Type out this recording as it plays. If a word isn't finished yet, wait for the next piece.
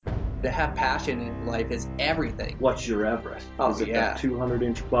To have passion in life is everything. What's your Everest? Oh, Is it yeah. that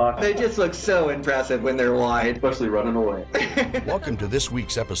 200-inch box? They just look so impressive when they're wide. Especially running away. Welcome to this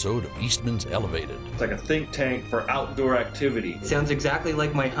week's episode of Eastman's Elevated. It's like a think tank for outdoor activity. Sounds exactly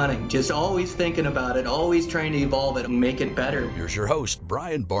like my hunting. Just always thinking about it, always trying to evolve it and make it better. Here's your host,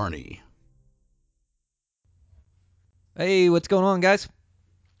 Brian Barney. Hey, what's going on, guys?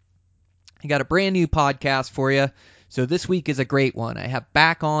 I got a brand new podcast for you. So this week is a great one. I have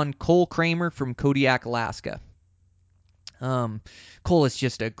back on Cole Kramer from Kodiak, Alaska. Cole is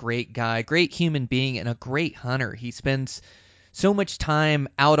just a great guy, great human being, and a great hunter. He spends so much time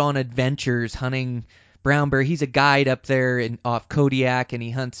out on adventures hunting brown bear. He's a guide up there off Kodiak, and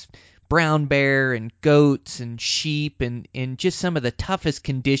he hunts brown bear and goats and sheep and in just some of the toughest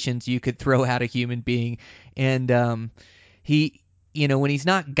conditions you could throw at a human being. And he, when he's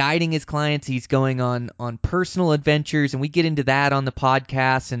not guiding his clients, he's going on personal adventures, and we get into that on the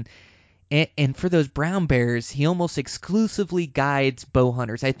podcast. And for those brown bears, he almost exclusively guides bow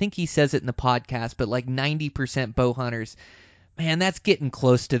hunters. I think he says it in the podcast, but like 90% bow hunters. Man, that's getting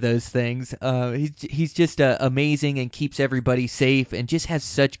close to those things. He's just amazing and keeps everybody safe and just has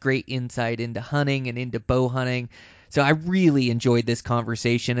such great insight into hunting and into bow hunting. So I really enjoyed this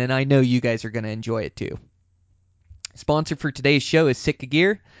conversation, and I know you guys are going to enjoy it too. Sponsor for today's show is Sitka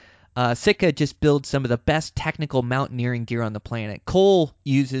Gear. Sitka just builds some of the best technical mountaineering gear on the planet. Cole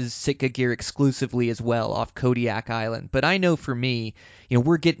uses Sitka Gear exclusively as well off Kodiak Island. But I know for me,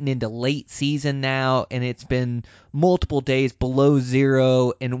 we're getting into late season now, and it's been multiple days below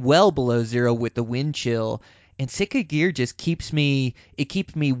zero and well below zero with the wind chill. And Sitka Gear just keeps me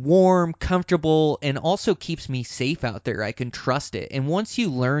warm, comfortable, and also keeps me safe out there. I can trust it. And once you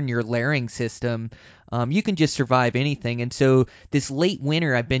learn your layering system, you can just survive anything. And so this late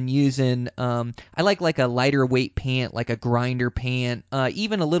winter, I've been using, I like a lighter weight pant, like a grinder pant,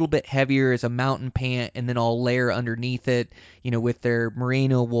 even a little bit heavier as a mountain pant, and then I'll layer underneath it, with their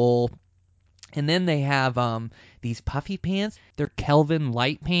merino wool. And then they have these puffy pants. They're Kelvin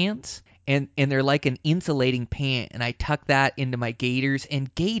light pants. And they're like an insulating pant, and I tuck that into my gaiters,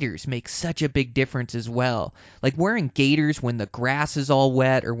 and gaiters make such a big difference as well. Like wearing gaiters when the grass is all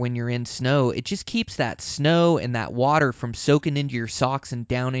wet or when you're in snow, it just keeps that snow and that water from soaking into your socks and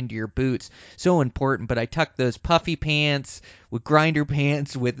down into your boots. So important. But I tuck those puffy pants with grinder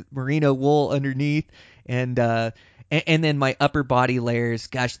pants with merino wool underneath, and then my upper body layers,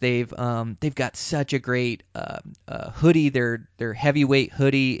 gosh, they've got such a great hoodie. Their heavyweight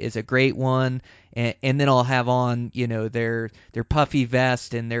hoodie is a great one, and then I'll have on their puffy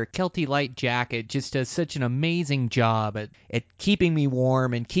vest and their Kelty light jacket. Just does such an amazing job at keeping me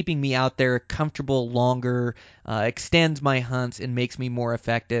warm and keeping me out there comfortable longer. Extends my hunts and makes me more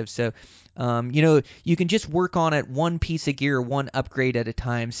effective. So. You can just work on it one piece of gear, one upgrade at a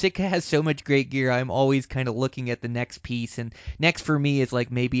time. Sitka has so much great gear. I'm always kind of looking at the next piece, and next for me is like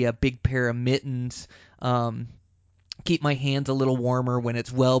maybe a big pair of mittens. Keep my hands a little warmer when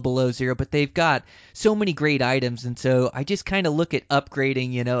it's well below zero, but they've got so many great items, and so I just kind of look at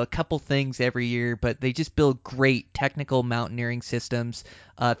upgrading, a couple things every year, but they just build great technical mountaineering systems.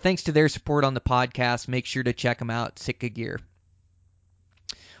 Thanks to their support on the podcast, make sure to check them out, Sitka Gear.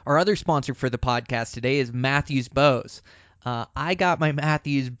 Our other sponsor for the podcast today is Mathews Bows. I got my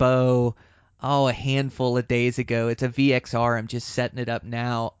Mathews bow, a handful of days ago. It's a VXR. I'm just setting it up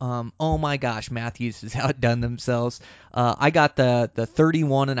now. Oh my gosh, Mathews has outdone themselves. I got the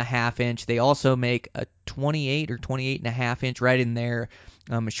 31.5 inch. They also make a 28 or 28.5 inch right in there,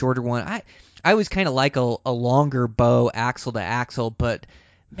 a shorter one. I always kind of like a longer bow, axle to axle, but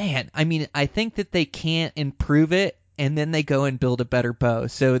man, I think that they can't improve it, and then they go and build a better bow.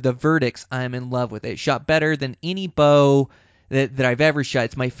 So the Verdicts, I'm in love with it. It shot better than any bow that I've ever shot.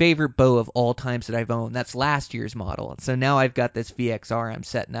 It's my favorite bow of all times that I've owned. That's last year's model. So now I've got this VXR I'm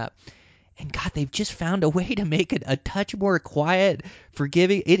setting up. And God, they've just found a way to make it a touch more quiet,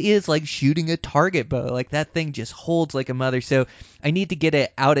 forgiving. It is like shooting a target bow. Like that thing just holds like a mother. So I need to get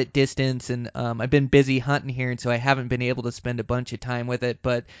it out at distance, and I've been busy hunting here, and so I haven't been able to spend a bunch of time with it.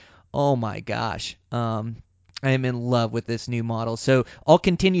 But oh my gosh, I am in love with this new model. So I'll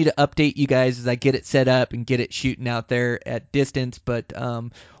continue to update you guys as I get it set up and get it shooting out there at distance. But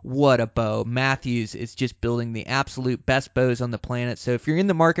what a bow. Mathews is just building the absolute best bows on the planet. So if you're in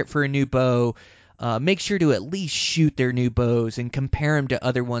the market for a new bow, make sure to at least shoot their new bows and compare them to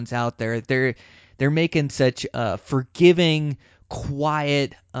other ones out there. They're making such forgiving,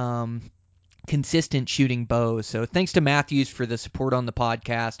 quiet, consistent shooting bows. So thanks to Mathews for the support on the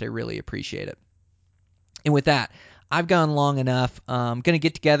podcast. I really appreciate it. And with that, I've gone long enough. Going to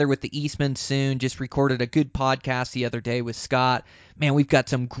get together with the Eastmans soon. Just recorded a good podcast the other day with Scott. Man, we've got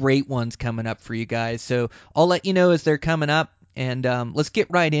some great ones coming up for you guys. So I'll let you know as they're coming up. And let's get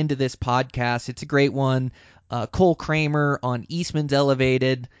right into this podcast. It's a great one. Cole Kramer on Eastman's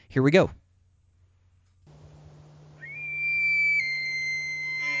Elevated. Here we go.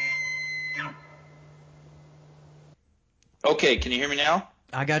 Okay, can you hear me now?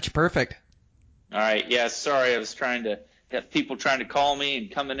 I got you perfect. All right. Yeah, sorry. I was trying to have people trying to call me and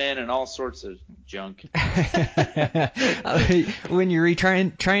coming in and all sorts of junk. When you're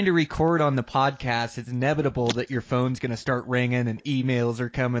trying to record on the podcast, it's inevitable that your phone's going to start ringing and emails are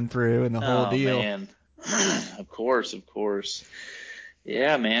coming through and the whole deal. Oh, man. Of course.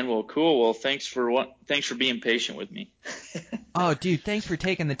 Yeah, man. Well, cool. Well, thanks for being patient with me. Oh, dude, thanks for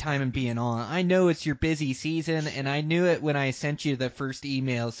taking the time and being on. I know it's your busy season, and I knew it when I sent you the first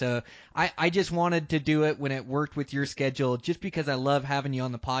email, so I just wanted to do it when it worked with your schedule, just because I love having you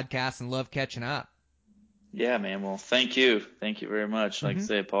on the podcast and love catching up. Yeah, man. Well, thank you. Thank you very much. Like I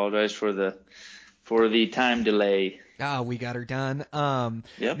say, apologize for the time delay. Oh, we got her done.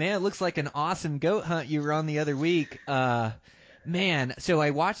 Yep. Man, it looks like an awesome goat hunt you were on the other week. Man, so I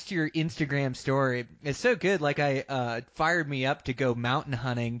watched your Instagram story. It's so good. Like, fired me up to go mountain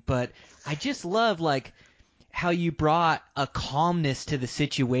hunting, but I just love, like, how you brought a calmness to the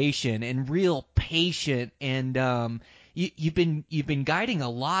situation and real patient. And you've been guiding a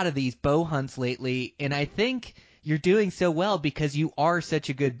lot of these bow hunts lately, and I think you're doing so well because you are such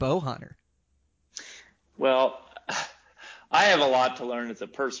a good bow hunter. Well, I have a lot to learn as a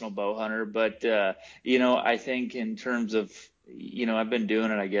personal bow hunter, but I think in terms of I've been doing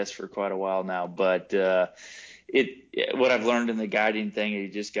it, I guess, for quite a while now. But what I've learned in the guiding thing, you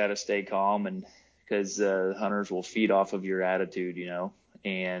just got to stay calm, and because hunters will feed off of your attitude,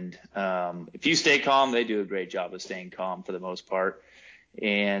 And if you stay calm, they do a great job of staying calm for the most part.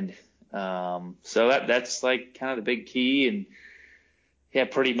 And so that's like kind of the big key. And yeah,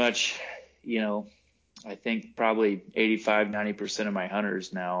 pretty much, I think probably 85-90% of my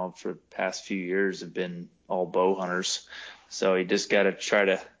hunters now for the past few years have been all bow hunters. So you just got to try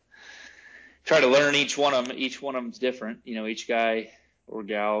to learn each one of them. Each one of them's different. Each guy or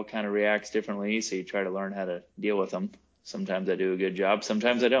gal kind of reacts differently. So you try to learn how to deal with them. Sometimes I do a good job.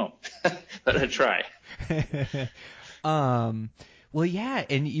 Sometimes I don't, but I try. Well, yeah,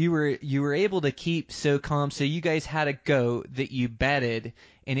 and you were able to keep so calm. So you guys had a goat that you bedded,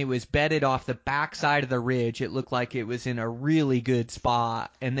 and it was bedded off the backside of the ridge. It looked like it was in a really good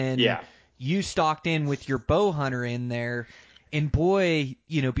spot, and then you stalked in with your bow hunter in there. And boy,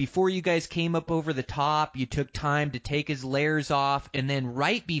 before you guys came up over the top, you took time to take his layers off, and then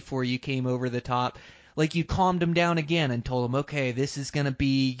right before you came over the top, like you calmed him down again and told him, okay, this is going to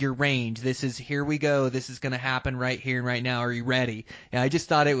be your range. Here we go. This is going to happen right here and right now. Are you ready? And I just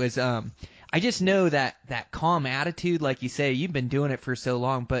thought it was, I just know that calm attitude, like you say, you've been doing it for so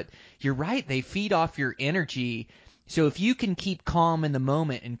long, but you're right. They feed off your energy. So if you can keep calm in the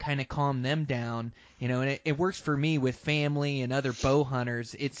moment and kind of calm them down, and it works for me with family and other bow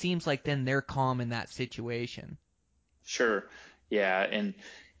hunters, it seems like then they're calm in that situation. Sure. Yeah. And,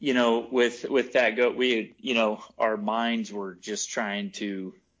 with that goat, we, our minds were just trying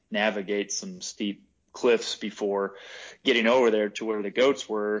to navigate some steep cliffs before getting over there to where the goats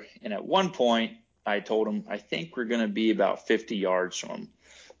were. And at one point I told him, I think we're going to be about 50 yards from him.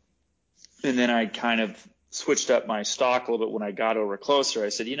 And then I kind of switched up my stock a little bit when I got over closer. I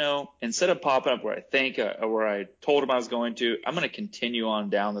said, instead of popping up where I told him I was going to, I'm going to continue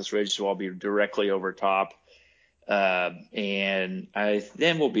on down this ridge so I'll be directly over top. And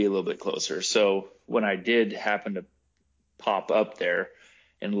then we'll be a little bit closer. So when I did happen to pop up there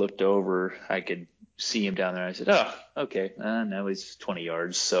and looked over, I could see him down there. I said, oh, okay. Now he's 20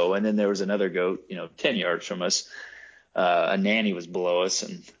 yards. So, and then there was another goat, 10 yards from us. A nanny was below us.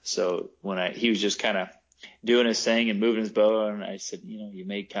 And so he was just kind of doing his thing and moving his bow. And I said, you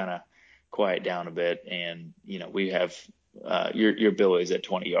may kind of quiet down a bit. And, we have, your bill is at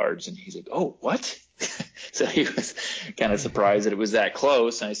 20 yards. And he's like, oh, what? So he was kind of surprised that it was that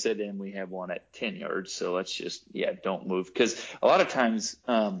close. And I said, and we have one at 10 yards. So let's just, don't move. Because a lot of times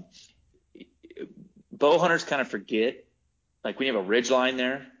bow hunters kind of forget, like when you have a ridge line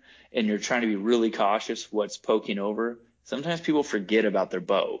there and you're trying to be really cautious what's poking over, sometimes people forget about their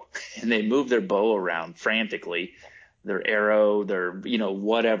bow and they move their bow around frantically. Their arrow, their,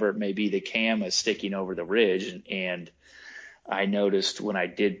 whatever it may be, the cam is sticking over the ridge. And I noticed when I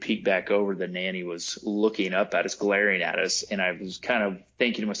did peek back over, the nanny was looking up at us, glaring at us. And I was kind of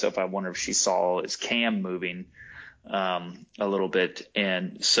thinking to myself, I wonder if she saw his cam moving a little bit.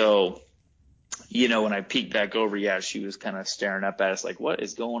 And so when I peeked back over, yeah, she was kind of staring up at us like, what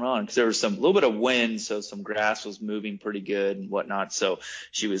is going on? Because there was some little bit of wind, so some grass was moving pretty good and whatnot. So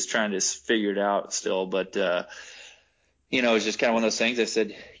she was trying to figure it out still. But, it was just kind of one of those things. I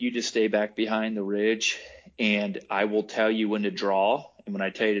said, you just stay back behind the ridge and I will tell you when to draw. And when I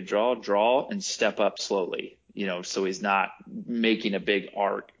tell you to draw and step up slowly, so he's not making a big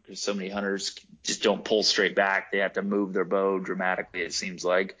arc, because so many hunters just don't pull straight back. They have to move their bow dramatically, it seems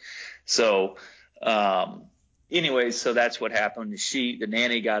like. So, anyways, so that's what happened. The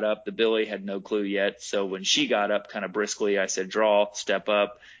nanny got up, the Billy had no clue yet. So when she got up kind of briskly, I said, draw, step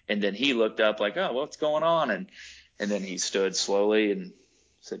up. And then he looked up like, oh, what's going on? And then he stood slowly and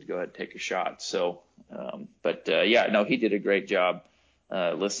said, go ahead, take a shot. So, he did a great job,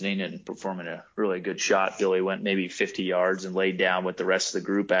 listening and performing a really good shot. Billy went maybe 50 yards and laid down with the rest of the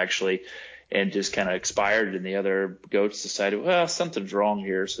group actually, and just kind of expired. And the other goats decided, well, something's wrong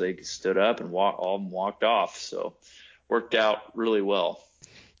here. So they stood up and all of them walked off. So worked out really well.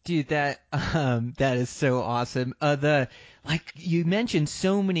 Dude, that is so awesome. You mentioned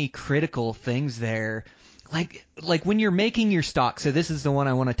so many critical things there. Like when you're making your stock, so this is the one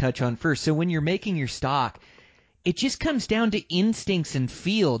I want to touch on first. So when you're making your stock, it just comes down to instincts and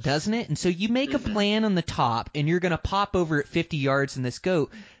feel, doesn't it? And so you make a plan on the top and you're going to pop over at 50 yards in this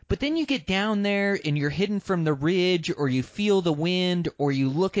goat, but then you get down there and you're hidden from the ridge, or you feel the wind, or you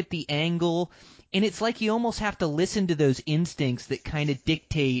look at the angle, and it's like you almost have to listen to those instincts that kind of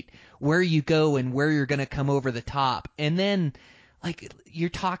dictate where you go and where you're going to come over the top. And then, like, you're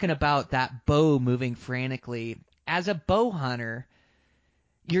talking about that bow moving frantically. As a bow hunter,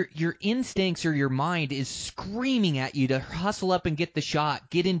 your instincts or your mind is screaming at you to hustle up and get the shot,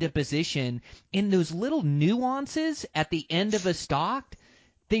 get into position. And those little nuances at the end of a stock,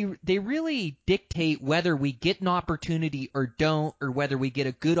 they really dictate whether we get an opportunity or don't, or whether we get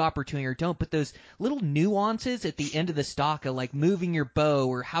a good opportunity or don't. But those little nuances at the end of the stock of like moving your bow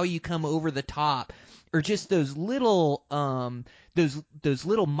or how you come over the top, or just those little those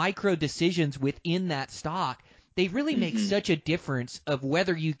little micro decisions within that stock, they really make such a difference of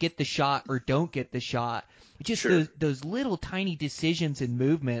whether you get the shot or don't get the shot. Just Sure. those little tiny decisions and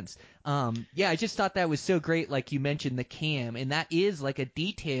movements. I just thought that was so great, like you mentioned the cam, and that is like a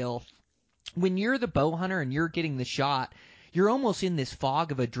detail. When you're the bow hunter and you're getting the shot, you're almost in this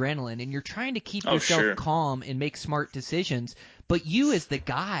fog of adrenaline, and you're trying to keep yourself calm and make smart decisions. But you as the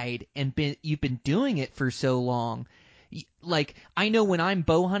guide, and you've been doing it for so long, like, I know when I'm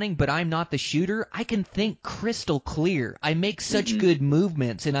bow hunting, but I'm not the shooter, I can think crystal clear. I make such good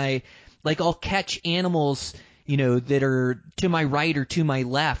movements, and I'll catch animals, that are to my right or to my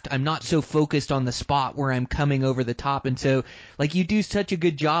left. I'm not so focused on the spot where I'm coming over the top. And so, like, you do such a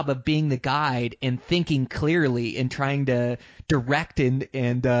good job of being the guide and thinking clearly and trying to direct and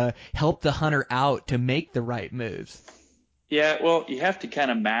help the hunter out to make the right moves. Yeah, well, you have to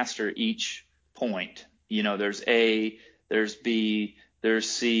kind of master each point. There's A, there's B, there's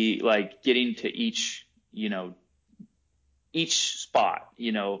C, like getting to each spot,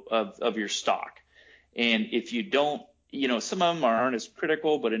 of your stock. And if you don't, some of them aren't as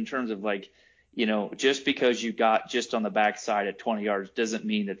critical, but in terms of like, just because you got just on the backside at 20 yards doesn't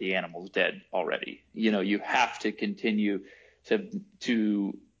mean that the animal's dead already. You have to continue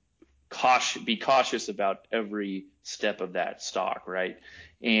to be cautious about every step of that stock, right?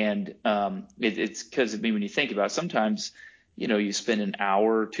 And it's because, when you think about it, sometimes, you spend an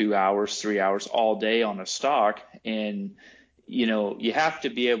hour, 2 hours, 3 hours all day on a stock, and, you have to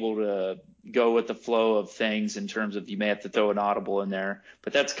be able to go with the flow of things in terms of you may have to throw an audible in there.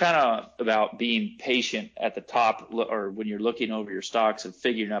 But that's kind of about being patient at the top, or when you're looking over your stocks and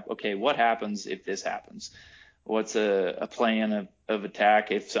figuring out, okay, what happens if this happens? What's a plan of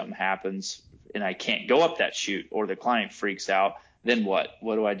attack if something happens and I can't go up that chute, or the client freaks out? Then what?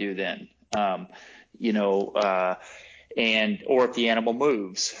 What do I do then? Or if the animal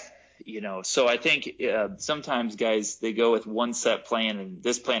moves, So I think sometimes guys, they go with one set plan and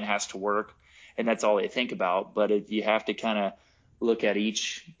this plan has to work, and that's all they think about. But you have to kind of look at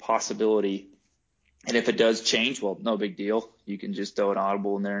each possibility. And if it does change, well, no big deal. You can just throw an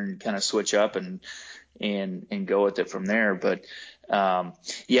audible in there and kind of switch up and go with it from there. But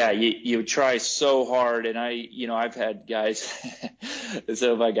you try so hard. And I've had guys,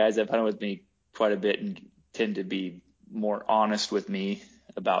 some of my guys have hunted with me quite a bit and tend to be more honest with me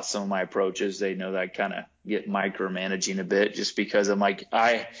about some of my approaches. They know that I kind of get micromanaging a bit, just because I'm like,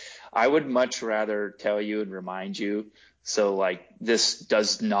 I would much rather tell you and remind you, so like this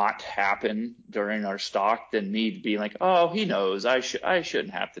does not happen during our stock, than me being like, oh, he knows, I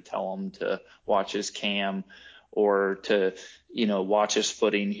shouldn't have to tell him to watch his cam, or to, watch his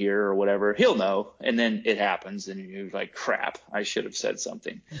footing here or whatever, he'll know. And then it happens and you're like, crap, I should have said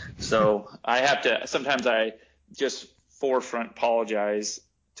something. So sometimes I just forefront apologize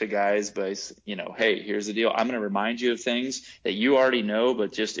to guys by, hey, here's the deal. I'm going to remind you of things that you already know,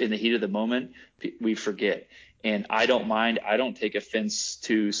 but just in the heat of the moment, we forget. And I don't mind. I don't take offense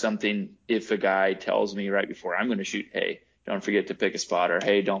to something if a guy tells me right before I'm going to shoot, hey, don't forget to pick a spot, or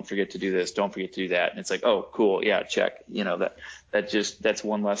hey, don't forget to do this, don't forget to do that. And it's like, oh, cool, yeah, check. That's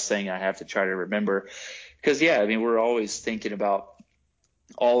one less thing I have to try to remember. Because we're always thinking about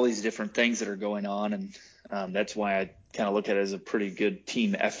all these different things that are going on, and that's why I kind of look at it as a pretty good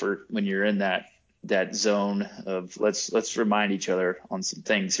team effort when you're in that zone of let's remind each other on some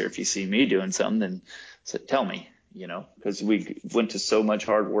things here. If you see me doing something, then tell me, because we went to so much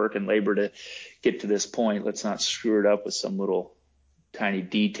hard work and labor to get to this point. Let's not screw it up with some little tiny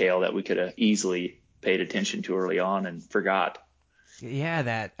detail that we could have easily paid attention to early on and forgot. Yeah,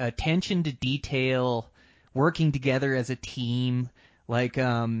 that attention to detail, working together as a team. Like,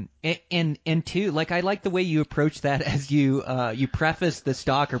 and too, like, I like the way you approach that as you preface the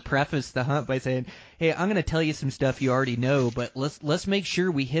stalk or preface the hunt by saying, hey, I'm going to tell you some stuff you already know, but let's make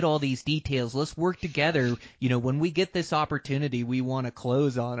sure we hit all these details. Let's work together. When we get this opportunity, we want to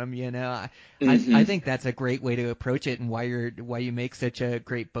close on them, I think that's a great way to approach it, and why you make such a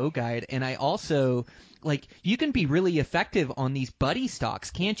great bow guide. And I also, like, you can be really effective on these buddy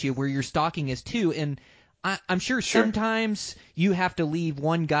stalks, can't you, where you're stalking as two, and I'm sure sometimes you have to leave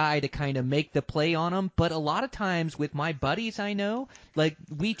one guy to kind of make the play on them, but a lot of times with my buddies I know, like,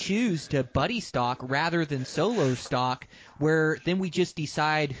 we choose to buddy stalk rather than solo stalk, where then we just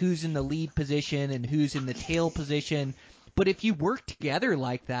decide who's in the lead position and who's in the tail position. But if you work together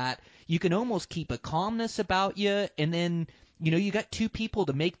like that, you can almost keep a calmness about you, and then you got two people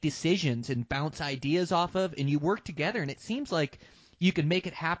to make decisions and bounce ideas off of, and you work together, and it seems like you can make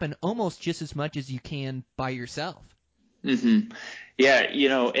it happen almost just as much as you can by yourself. Mm-hmm. Yeah,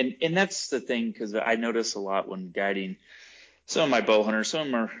 and that's the thing, because I notice a lot when guiding some of my bow hunters. Some of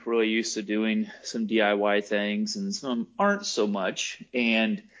them are really used to doing some DIY things, and some of them aren't so much.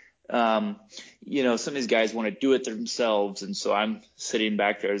 And some of these guys want to do it themselves, and so I'm sitting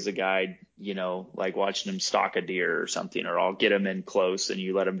back there as a guide, like watching them stalk a deer or something, or I'll get them in close, and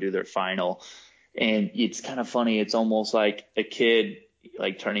you let them do their final. And it's kind of funny. It's almost like a kid,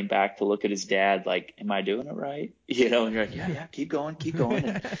 like, turning back to look at his dad, like, am I doing it right? And you're like, yeah, keep going.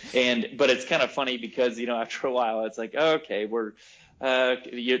 But it's kind of funny because, after a while, it's like, okay,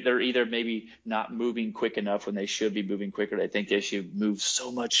 they're either maybe not moving quick enough when they should be moving quicker. They think they should move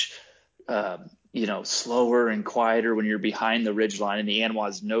so much, slower and quieter when you're behind the ridge line and the animal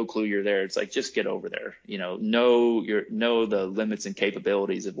has no clue you're there. It's like, just get over there, know the limits and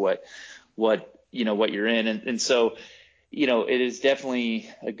capabilities of what you're in. And so, it is definitely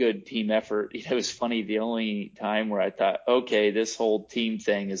a good team effort. It was funny. The only time where I thought, okay, this whole team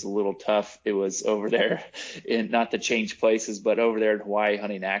thing is a little tough, it was over there, and not to change places, but over there in Hawaii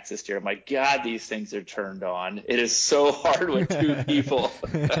hunting axis deer. I'm like, God, these things are turned on. It is so hard with two people.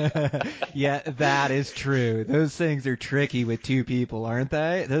 Yeah, that is true. Those things are tricky with two people, aren't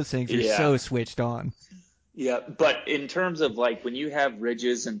they? Those things are so switched on. Yeah, but in terms of, like, when you have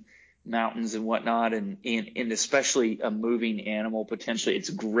ridges and mountains and whatnot, and especially a moving animal, potentially,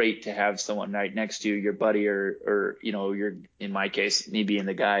 it's great to have someone right next to you, your buddy, or you're, in my case, me being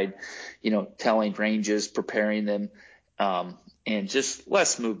the guide, telling ranges, preparing them, and just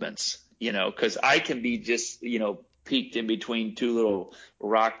less movements, because I can be just, peeked in between two little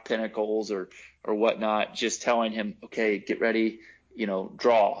rock pinnacles or whatnot, just telling him, okay, get ready,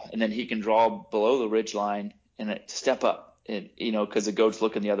 draw, and then he can draw below the ridge line and step up. And, because the goat's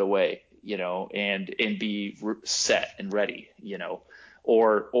looking the other way, and be set and ready,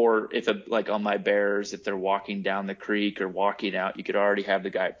 or if like on my bears, if they're walking down the creek or walking out, you could already have the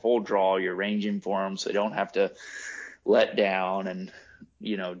guy at full draw. You're ranging for them, so they don't have to let down and,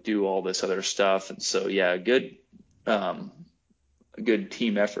 do all this other stuff. And so, yeah, a good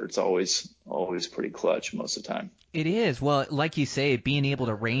team effort's always pretty clutch most of the time. It is. Well, like you say, being able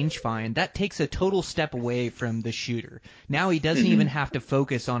to range find, that takes a total step away from the shooter. Now he doesn't even have to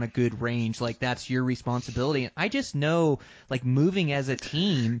focus on a good range. Like, that's your responsibility. And I just know, like, moving as a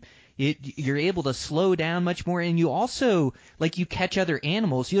team, you're able to slow down much more, and you also, like, you catch other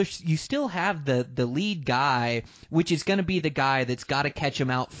animals. You still have the lead guy, which is going to be the guy that's got to catch him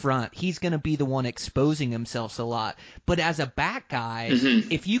out front. He's going to be the one exposing himself a lot. But as a back guy,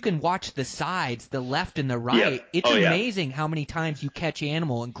 if you can watch the sides, the left and the right, it's amazing how many times you catch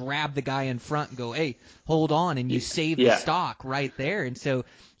animal and grab the guy in front and go, hey, hold on, and you save the stock right there. And so,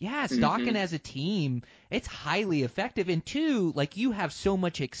 yeah, stalking as a team, it's highly effective. And two, like, you have so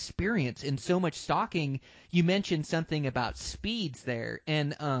much experience and so much stalking. You mentioned something about speeds there,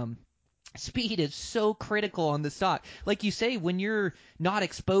 and speed is so critical on the stalk. Like you say, when you're not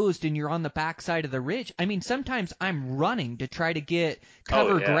exposed and you're on the backside of the ridge, I mean, sometimes I'm running to try to get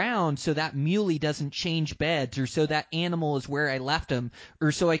cover ground so that muley doesn't change beds, or so that animal is where I left him,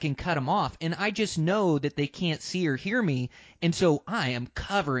 or so I can cut him off. And I just know that they can't see or hear me, and so I am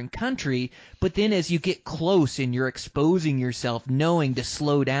covering country. But then as you get close and you're exposing yourself, knowing to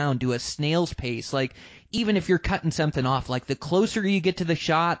slow down to a snail's pace, like, even if you're cutting something off, like, the closer you get to the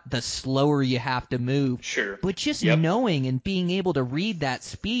shot, the slower you have to move. Sure. But just knowing and being able to read that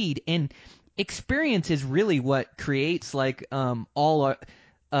speed, and experience is really what creates, like,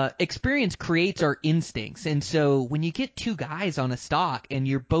 experience creates our instincts. And so when you get two guys on a stalk and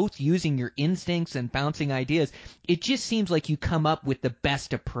you're both using your instincts and bouncing ideas, it just seems like you come up with the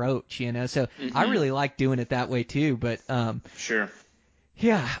best approach, you know? So I really like doing it that way too. But sure.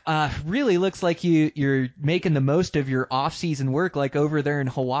 Yeah, really looks like you're making the most of your off-season work, like over there in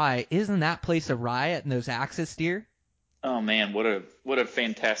Hawaii. Isn't that place a riot, and those axis deer? Oh man, what a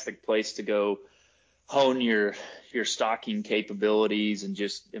fantastic place to go hone your stalking capabilities, and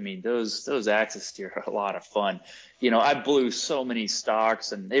just, I mean, those axis deer are a lot of fun. You know, I blew so many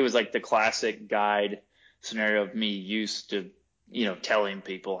stalks, and it was like the classic guide scenario of me used to, you know, telling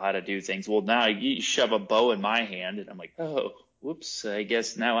people how to do things. Well, now you shove a bow in my hand, and I'm like, oh, whoops, I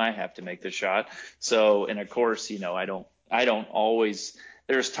guess now I have to make the shot. So, and of course, you know, I don't always,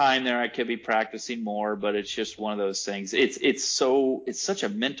 there's time there I could be practicing more, but it's just one of those things. It's such a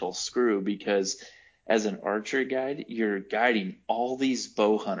mental screw, because as an archery guide, you're guiding all these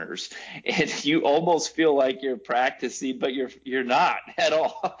bow hunters, and you almost feel like you're practicing, but you're not at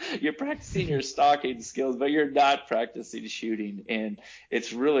all. You're practicing your stalking skills, but you're not practicing shooting. And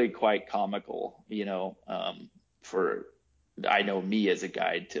it's really quite comical, you know, I know me as a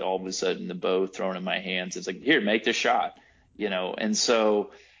guide, to all of a sudden the bow thrown in my hands. It's like, here, make the shot, you know? And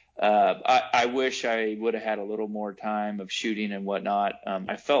so, I wish I would have had a little more time of shooting and whatnot.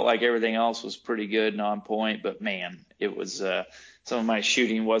 I felt like everything else was pretty good and on point, but man, it was, some of my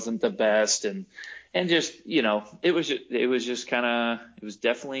shooting wasn't the best. And just, you know, it was just kind of, it was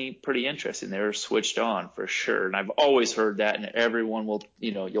definitely pretty interesting. They were switched on for sure. And I've always heard that, and everyone will,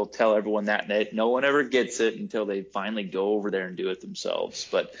 you know, you'll tell everyone that, and no one ever gets it until they finally go over there and do it themselves.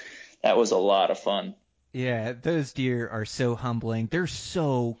 But that was a lot of fun. Yeah, those deer are so humbling. They're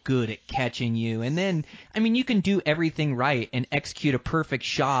so good at catching you. And then, I mean, you can do everything right and execute a perfect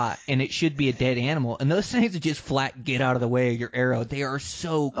shot, and it should be a dead animal. And those things are just flat, get out of the way of your arrow. They are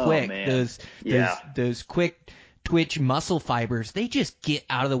so quick. Oh, man. Those quick twitch muscle fibers, they just get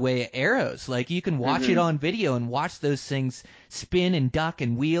out of the way of arrows. Like, you can watch it on video and watch those things spin and duck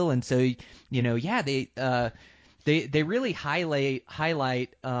and wheel. And so, you know, yeah, They really highlight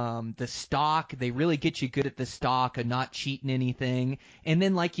the stalk. They really get you good at the stalk and not cheating anything. And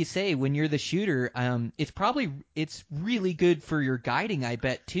then, like you say, when you're the shooter, it's really good for your guiding, I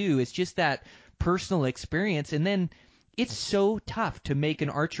bet, too. It's just that personal experience. And then it's so tough to make an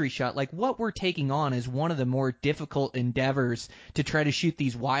archery shot. Like, what we're taking on is one of the more difficult endeavors, to try to shoot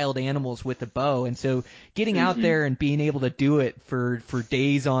these wild animals with a bow. And so getting out there and being able to do it for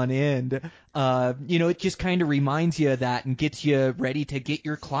days on end, you know, it just kind of reminds you of that and gets you ready to get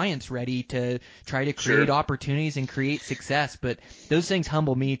your clients ready to try to create opportunities and create success. But those things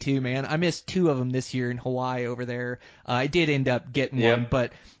humble me too, man. I missed 2 of them this year in Hawaii over there. I did end up getting one,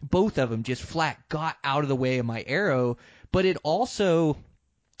 but both of them just flat got out of the way of my arrow. But it also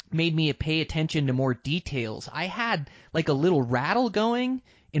made me pay attention to more details. I had like a little rattle going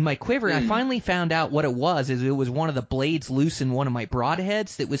in my quiver. I finally found out what it was. Is it was one of the blades loose in one of my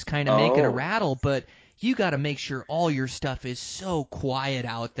broadheads that was kind of making a rattle. But you got to make sure all your stuff is so quiet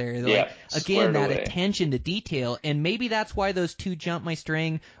out there. Like, again, that attention to detail. And maybe that's why those 2 jumped my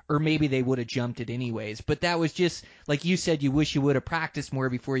string, or maybe they would have jumped it anyways. But that was just, like you said, you wish you would have practiced more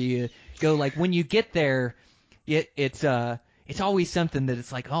before you go. Like, when you get there, it's always something that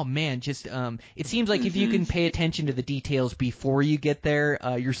it's like, oh man, just it seems like if you can pay attention to the details before you get there,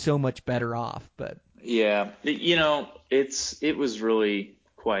 you're so much better off. But yeah, you know, it was really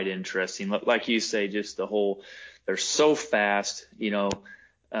quite interesting. Like you say, just the whole, they're so fast, you know.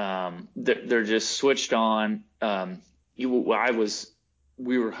 they're just switched on.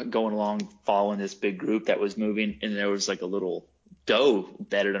 We were going along following this big group that was moving, and there was like a little doe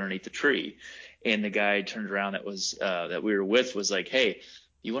bedded underneath the tree. And the guy turned around that we were with was like, "Hey,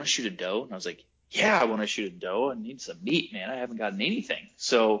 you want to shoot a doe?" And I was like, "Yeah, I want to shoot a doe. I need some meat, man. I haven't gotten anything."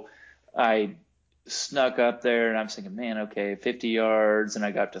 So I snuck up there, and I'm thinking, man, okay, 50 yards, and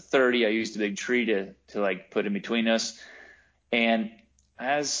I got to 30. I used a big tree to like put in between us. And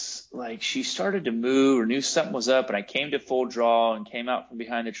as like she started to move or knew something was up, and I came to full draw and came out from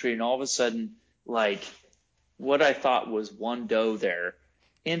behind the tree, and all of a sudden, like what I thought was one doe there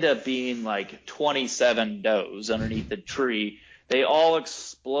ended up being like 27 does underneath the tree. They all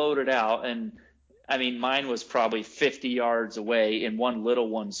exploded out, and I mean, mine was probably 50 yards away, and one little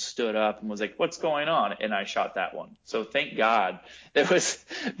one stood up and was like, "What's going on?" And I shot that one. So thank God there was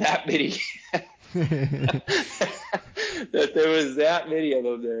that many that there was that many of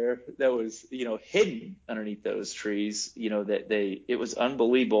them there that was, hidden underneath those trees, it was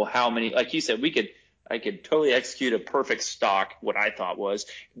unbelievable how many, like you said, I could totally execute a perfect stalk, what I thought was,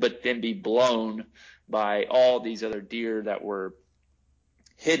 but then be blown by all these other deer that were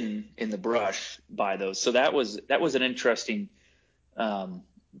hidden in the brush by those. So that was an interesting thing. I'm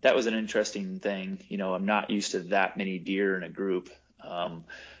not used to that many deer in a group.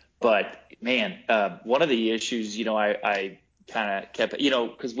 But man, one of the issues, I kind of kept,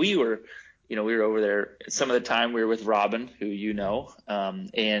 because we were over there. Some of the time we were with Robin, who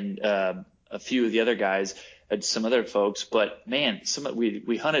and a few of the other guys, some other folks. But man,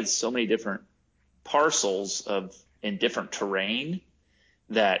 we hunted so many different parcels in different terrain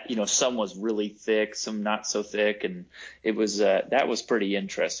that some was really thick, some not so thick, and it was that was pretty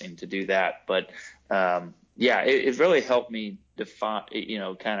interesting to do that. But it really helped me define,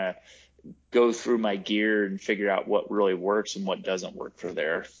 kind of go through my gear and figure out what really works and what doesn't work for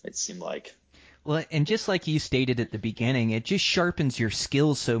there. It seemed like. Well, and just like you stated at the beginning, it just sharpens your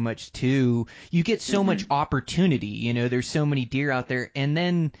skills so much too. You get so much opportunity, there's so many deer out there. And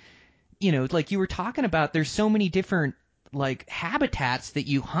then, like you were talking about, there's so many different like habitats that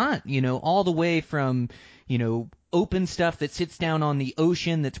you hunt, all the way from, open stuff that sits down on the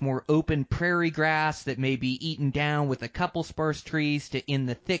ocean that's more open prairie grass that may be eaten down with a couple sparse trees to in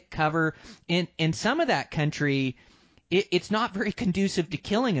the thick cover. And some of that country, it's not very conducive to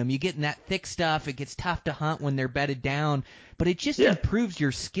killing them. You get in that thick stuff. It gets tough to hunt when they're bedded down, but it just improves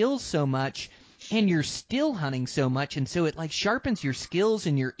your skills so much, and you're still hunting so much. And so it like sharpens your skills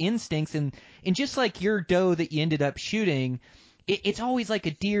and your instincts. And just like your doe that you ended up shooting, it's always like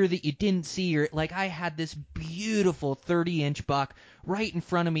a deer that you didn't see. Or like I had this beautiful 30-inch buck right in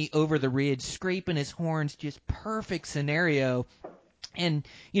front of me over the ridge, scraping his horns, just perfect scenario. And,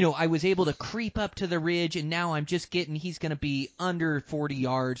 I was able to creep up to the ridge, and now he's going to be under 40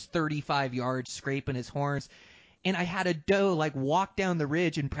 yards, 35 yards, scraping his horns. And I had a doe like walk down the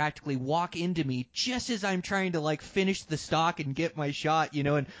ridge and practically walk into me just as I'm trying to like finish the stalk and get my shot,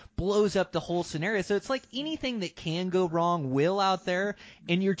 and blows up the whole scenario. So it's like anything that can go wrong will out there,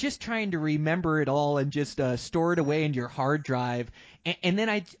 and you're just trying to remember it all and just store it away in your hard drive. And then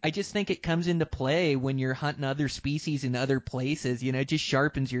I just think it comes into play when you're hunting other species in other places. It just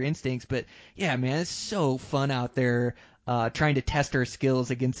sharpens your instincts. But yeah, man, it's so fun out there. Trying to test our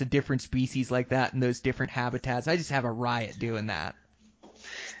skills against a different species like that in those different habitats. I just have a riot doing that.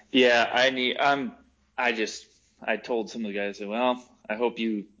 Yeah, I told some of the guys, well, I hope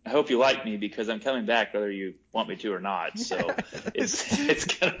you like me because I'm coming back whether you want me to or not. So I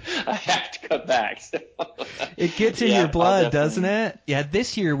have to come back. So. It gets in your blood, doesn't it? Yeah,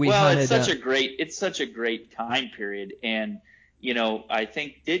 this year we hunted. It's such a great time period, and I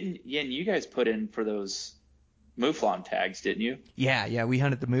think you guys put in for those mouflon tags, didn't you? Yeah, we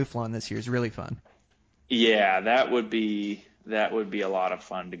hunted the mouflon this year. It's really fun. Yeah, that would be a lot of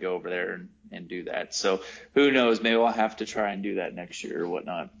fun to go over there and do that. So who knows? Maybe I'll have to try and do that next year or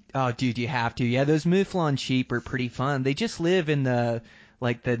whatnot. Oh, dude, you have to. Yeah, those mouflon sheep are pretty fun. They just live in the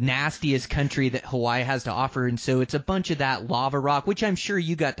nastiest country that Hawaii has to offer, and so it's a bunch of that lava rock, which I'm sure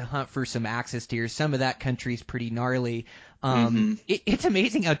you got to hunt for some axis deer. Some of that country's pretty gnarly. It's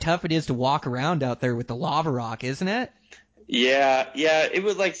amazing how tough it is to walk around out there with the lava rock, isn't it? Yeah. It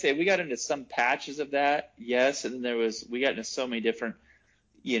was like, say, we got into some patches of that, yes, and then we got into so many different,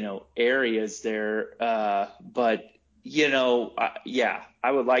 areas there. But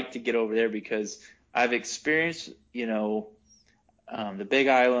I would like to get over there because I've experienced, the Big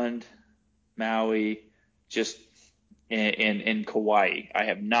Island, Maui, just in Kauai. I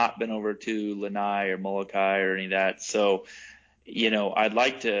have not been over to Lanai or Molokai or any of that. So, I'd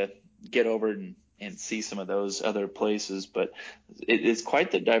like to get over and and see some of those other places. But it's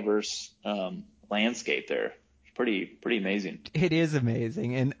quite the diverse landscape there. Pretty amazing. It is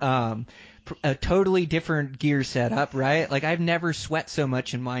amazing. And a totally different gear setup, right? Like, I've never sweat so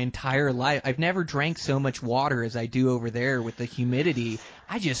much in my entire life. I've never drank so much water as I do over there with the humidity.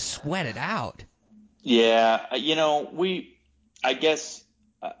 I just sweat it out. Yeah, I guess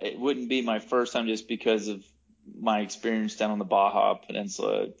it wouldn't be my first time just because of my experience down on the Baja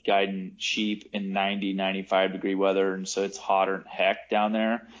Peninsula guiding sheep in 90, 95 degree weather, and so it's hotter than heck down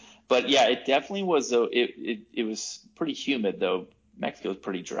there. But yeah, it definitely was. Though it was pretty humid though. Mexico was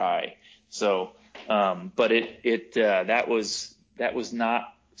pretty dry. So, but that was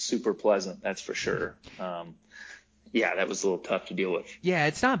not super pleasant. That's for sure. Yeah, that was a little tough to deal with. Yeah,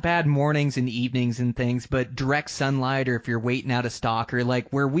 it's not bad mornings and evenings and things, but direct sunlight, or if you're waiting out a stalker, like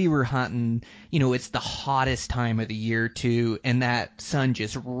where we were hunting, it's the hottest time of the year too, and that sun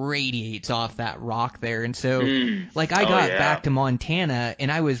just radiates off that rock there. And so, like, I got back to Montana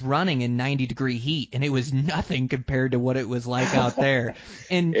and I was running in 90-degree heat, and it was nothing compared to what it was like out there.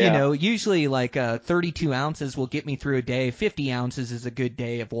 And, usually like 32 ounces will get me through a day. 50 ounces is a good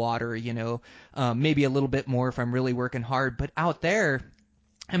day of water, maybe a little bit more if I'm really working hard. But out there,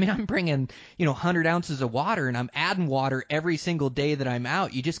 I mean, I'm bringing, 100 ounces of water, and I'm adding water every single day that I'm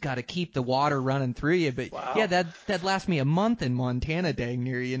out. You just got to keep the water running through you. But wow. Yeah, that lasts me a month in Montana, dang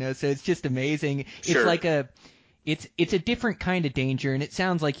near, so it's just amazing. Sure. It's like it's a different kind of danger, and it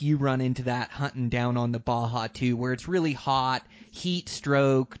sounds like you run into that hunting down on the Baja too, where it's really hot, heat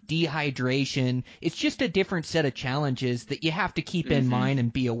stroke, dehydration. It's just a different set of challenges that you have to keep in mind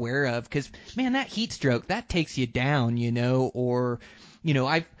and be aware of, because, man, that heat stroke, that takes you down, or,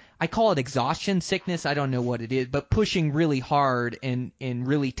 I call it exhaustion sickness. I don't know what it is, but pushing really hard in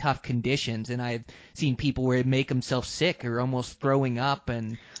really tough conditions. And I've seen people where they make themselves sick or almost throwing up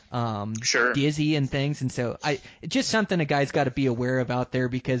and Sure. dizzy and things. And so it's just something a guy's got to be aware of out there,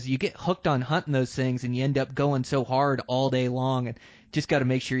 because you get hooked on hunting those things and you end up going so hard all day long, and just got to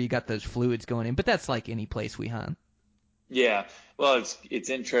make sure you got those fluids going in. But that's like any place we hunt. Yeah. Well, it's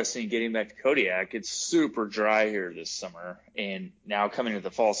interesting getting back to Kodiak. It's super dry here this summer, and now coming to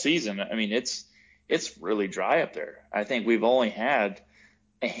the fall season, I mean, it's really dry up there. I think we've only had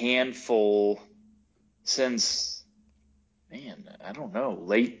a handful since, man, I don't know,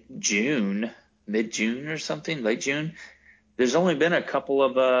 late June, mid-June or something, late June. There's only been a couple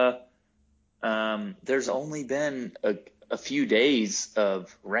of there's only been a few days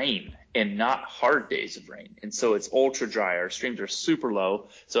of rain, and not hard days of rain. And so it's ultra dry. Our streams are super low.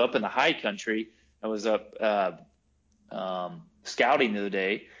 So up in the high country, I was up scouting the other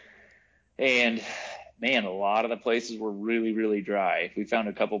day, and man, a lot of the places were really, really dry. We found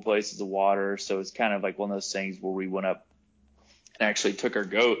a couple places of water. So it's kind of like one of those things where we went up and actually took our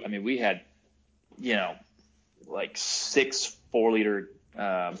goat. I mean, we had, like 6 4-liter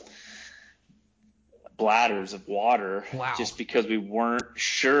bladders of water. Wow. Just because we weren't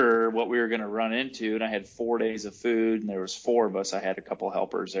sure what we were going to run into. And I had 4 days of food, and there was 4 of us. I had a couple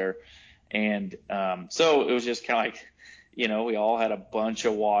helpers there. And so it was just kind of like, we all had a bunch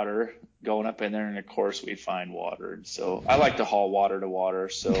of water going up in there, and of course we'd find water. And so I like to haul water to water.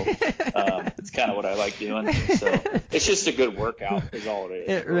 So it's kind of what I like doing. So it's just a good workout is all it is.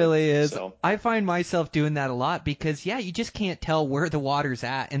 It really is. So. I find myself doing that a lot because, you just can't tell where the water's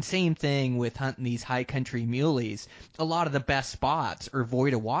at. And same thing with hunting these high country muleys. A lot of the best spots are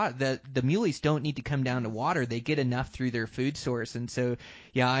void of water. The muleys don't need to come down to water. They get enough through their food source. And so,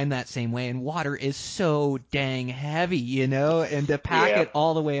 I'm that same way. And water is so dang heavy, and to pack it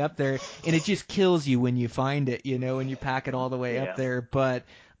all the way up there, and it just kills you when you find it, when you pack it all the way up there. But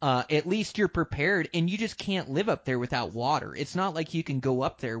at least you're prepared, and you just can't live up there without water. It's not like you can go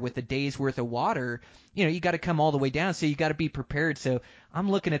up there with a day's worth of water. You got to come all the way down, so you got to be prepared. So I'm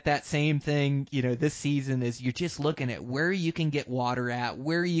looking at that same thing, this season, is you're just looking at where you can get water at,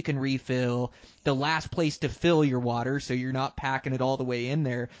 where you can refill, the last place to fill your water, so you're not packing it all the way in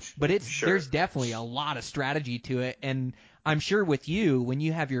there. But there's definitely a lot of strategy to it, and I'm sure with you, when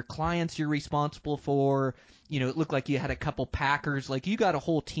you have your clients you're responsible for, it looked like you had a couple packers, like you got a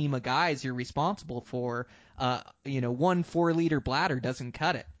whole team of guys you're responsible for. 1 4-liter bladder doesn't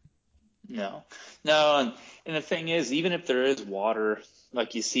cut it. No. And the thing is, even if there is water,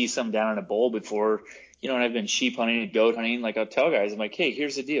 like you see some down in a bowl before, and I've been sheep hunting and goat hunting, like I'll tell guys, I'm like, hey,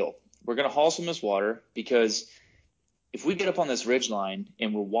 here's the deal. We're going to haul some of this water, because if we get up on this ridge line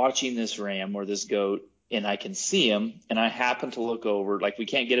and we're watching this ram or this goat, and I can see him, and I happen to look over, like we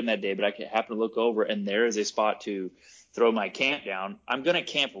can't get him that day, but I can happen to look over, and there is a spot to throw my camp down, I'm going to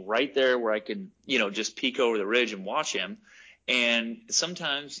camp right there where I can, just peek over the ridge and watch him. And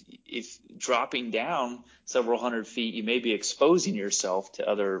sometimes if dropping down several hundred feet, you may be exposing yourself to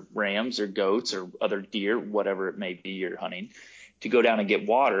other rams or goats or other deer, whatever it may be you're hunting, to go down and get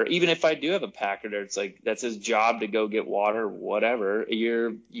water. Even if I do have a packer there, it's like that's his job to go get water, whatever.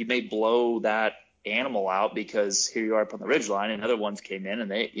 You may blow that animal out because here you are up on the ridgeline and other ones came in and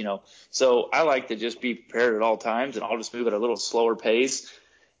they, so I like to just be prepared at all times, and I'll just move at a little slower pace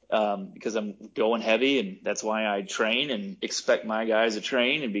because I'm going heavy, and that's why I train and expect my guys to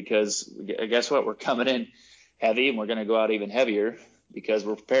train. And because guess what, we're coming in heavy and we're going to go out even heavier because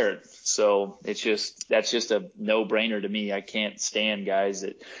we're prepared. So that's just a no-brainer to me. I can't stand guys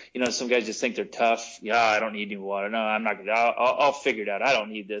that, some guys just think they're tough. Yeah, I don't need any water. No, I'm not gonna. I'll figure it out. I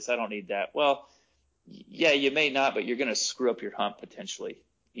don't need this. I don't need that. Well, yeah, you may not, but you're going to screw up your hunt potentially,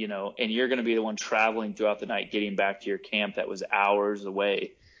 and you're going to be the one traveling throughout the night, getting back to your camp that was hours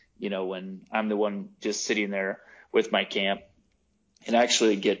away, when I'm the one just sitting there with my camp and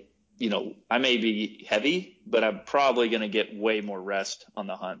actually get, I may be heavy, but I'm probably going to get way more rest on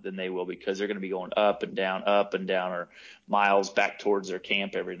the hunt than they will, because they're going to be going up and down, or miles back towards their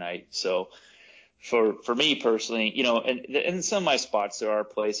camp every night. So for me personally, and in some of my spots, there are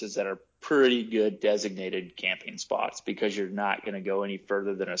places that are pretty good designated camping spots because you're not going to go any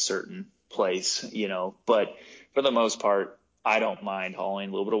further than a certain place, but for the most part, I don't mind hauling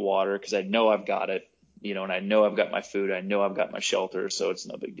a little bit of water because I know I've got it, and I know I've got my food. I know I've got my shelter, so it's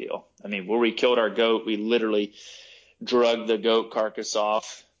no big deal. I mean, where we killed our goat, we literally drug the goat carcass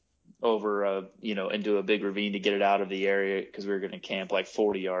off over, into a big ravine to get it out of the area because we were going to camp like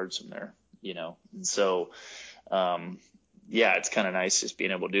 40 yards from there, and so, yeah, it's kind of nice just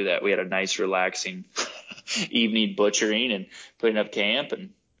being able to do that. We had a nice relaxing evening butchering and putting up camp and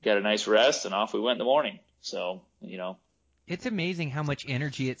got a nice rest, and off we went in the morning. So, It's amazing how much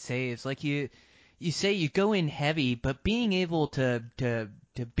energy it saves. Like you say you go in heavy, but being able to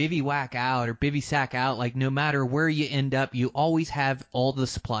bivouac out or bivy-sack out, like no matter where you end up, you always have all the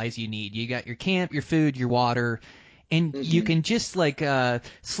supplies you need. You got your camp, your food, your water, and you can just like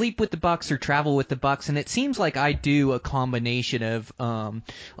sleep with the bucks or travel with the bucks. And it seems like I do a combination of a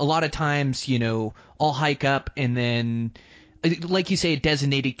lot of times, I'll hike up and then, like you say, a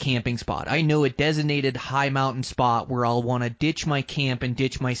designated camping spot. I know a designated high mountain spot where I'll want to ditch my camp and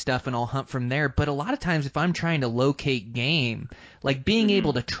ditch my stuff and I'll hunt from there. But a lot of times if I'm trying to locate game, like being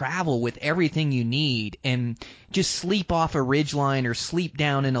able to travel with everything you need and just sleep off a ridgeline or sleep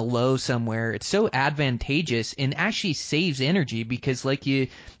down in a low somewhere, it's so advantageous and actually saves energy because like you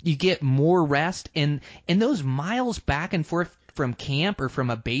get more rest, and those miles back and forth from camp or from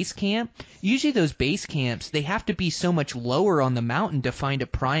a base camp, usually those base camps, they have to be so much lower on the mountain to find a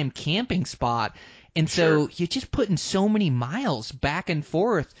prime camping spot. And so you're just putting so many miles back and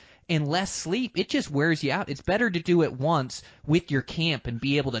forth and less sleep. It just wears you out. It's better to do it once with your camp and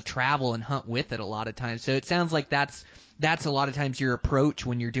be able to travel and hunt with it a lot of times. So it sounds like that's a lot of times your approach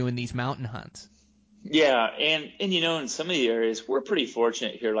when you're doing these mountain hunts. Yeah, and in some of the areas, we're pretty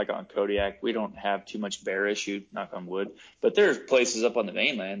fortunate here, like on Kodiak, we don't have too much bear issue, knock on wood. But there's places up on the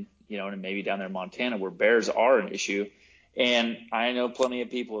mainland, and maybe down there in Montana where bears are an issue. And I know plenty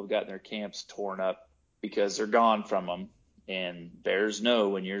of people have gotten their camps torn up because they're gone from them. And bears know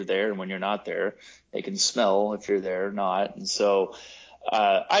when you're there and when you're not there. They can smell if you're there or not. And so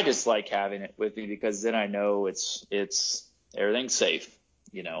I just like having it with me because then I know it's everything's safe,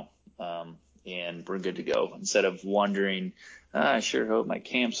 and we're good to go, instead of wondering, I sure hope my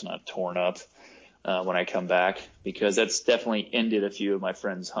camp's not torn up when I come back, because that's definitely ended a few of my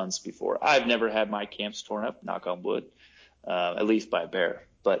friends' hunts before. I've never had my camps torn up, knock on wood, at least by a bear,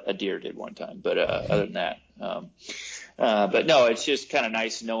 but a deer did one time. But other than that, but no, it's just kind of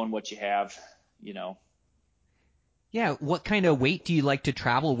nice knowing what you have, Yeah, what kind of weight do you like to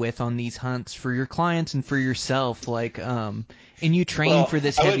travel with on these hunts for your clients and for yourself? Like, and you train for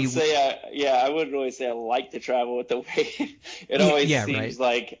this heavy. I wouldn't really say I like to travel with the weight. It always seems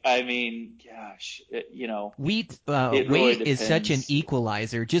like, gosh, weight really is such an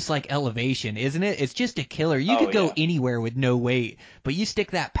equalizer, just like elevation, isn't it? It's just a killer. You could go anywhere with no weight, but you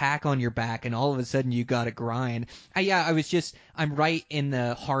stick that pack on your back, and all of a sudden you got to grind. I'm right in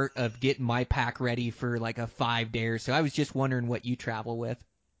the heart of getting my pack ready for like a 5-day. So I was just wondering what you travel with.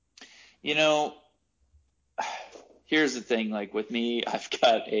 Here's the thing, like with me, I've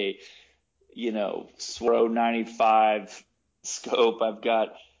got a, Swaro 95 scope. I've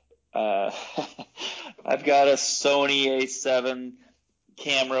got a Sony A7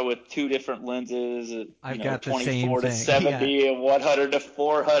 camera with 2 different lenses, I've got the 24 same to 70 and 100 to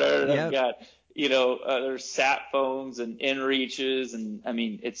 400. Yep. there's sat phones and inReaches, and I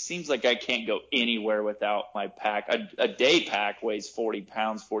mean, it seems like I can't go anywhere without my pack. A day pack weighs 40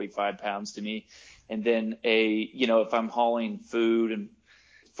 pounds, 45 pounds to me. And then if I'm hauling food and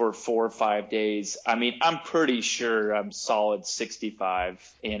for 4 or 5 days, I mean, I'm pretty sure I'm solid 65.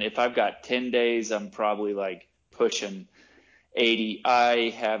 And if I've got 10 days, I'm probably like pushing 80.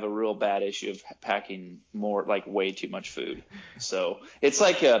 I have a real bad issue of packing more, like way too much food. So it's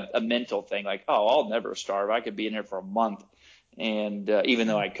like a mental thing, like, oh, I'll never starve. I could be in here for a month. And even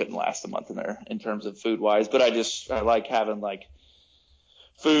though I couldn't last a month in there in terms of food wise, but I like having like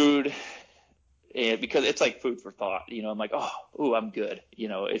food, and because it's like food for thought, I'm like, oh, I'm good.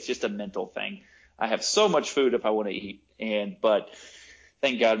 It's just a mental thing. I have so much food if I want to eat. But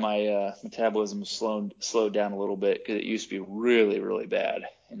thank God my metabolism has slowed down a little bit, because it used to be really, really bad,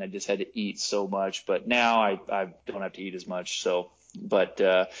 and I just had to eat so much. But now I don't have to eat as much. So, but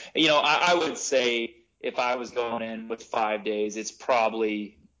I would say if I was going in with 5 days, it's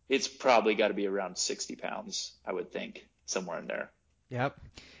probably got to be around 60 pounds, I would think, somewhere in there. Yep.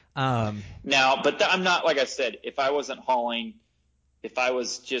 Now, but I'm not, like I said, if I wasn't hauling, if I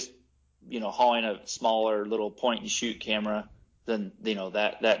was just, hauling a smaller little point and shoot camera, then,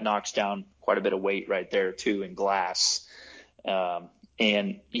 that knocks down quite a bit of weight right there too in glass. And,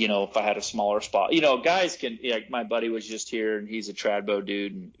 if I had a smaller spot, guys can, like my buddy was just here, and he's a trad bow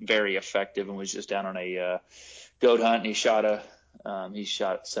dude and very effective, and was just down on a goat hunt, and he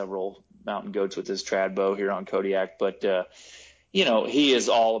shot several mountain goats with his trad bow here on Kodiak. But, he is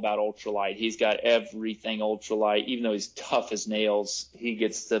all about ultralight. He's got everything ultralight. Even though he's tough as nails, he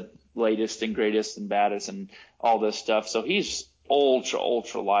gets the latest and greatest and baddest and all this stuff. So he's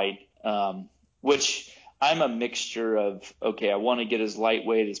ultra light, which I'm a mixture of, okay, I want to get as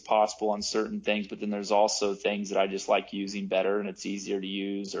lightweight as possible on certain things, but then there's also things that I just like using better, and it's easier to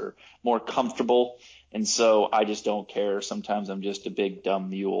use or more comfortable. And so I just don't care. Sometimes I'm just a big dumb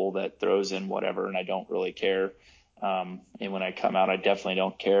mule that throws in whatever, and I don't really care. And when I come out, I definitely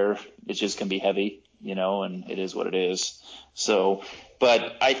don't care. It's just going to be heavy, and it is what it is. So,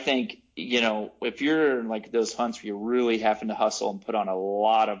 but I think, if you're in like those hunts where you're really having to hustle and put on a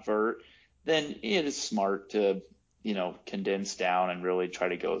lot of vert, then it is smart to, condense down and really try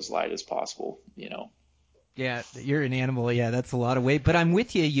to go as light as possible, Yeah, you're an animal. Yeah, that's a lot of weight. But I'm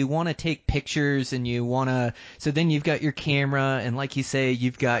with you. You want to take pictures, and so then you've got your camera, and like you say,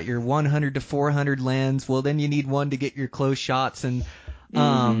 you've got your 100 to 400 lens. Well, then you need one to get your close shots, and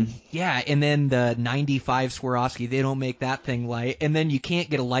yeah, and then the 95 Swarovski, they don't make that thing light, and then you can't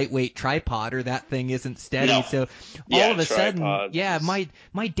get a lightweight tripod, or that thing isn't steady. No. So Yeah, all of a sudden, tripods. yeah,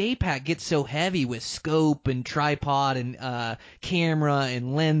 my day pack gets so heavy with scope and tripod and camera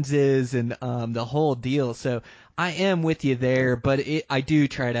and lenses and the whole deal. So I am with you there, but I do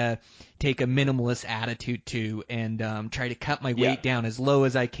try to take a minimalist attitude too, and try to cut my weight down as low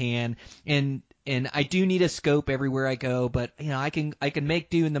as I can, and I do need a scope everywhere I go, but I can make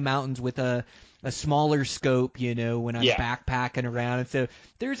do in the mountains with a smaller scope, when I'm backpacking around. And so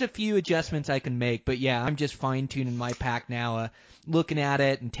there's a few adjustments I can make, but yeah, I'm just fine tuning my pack now, looking at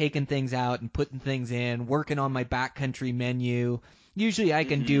it and taking things out and putting things in, working on my backcountry menu. Usually I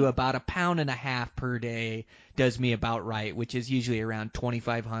can do about 1.5 pounds per day, does me about right, which is usually around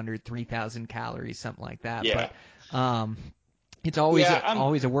 2,500, 3,000 calories, something like that. Yeah. But it's always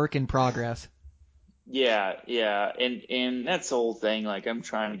always a work in progress. Yeah. And that's the whole thing. Like, I'm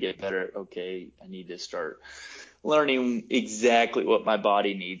trying to get better at, okay, I need to start learning exactly what my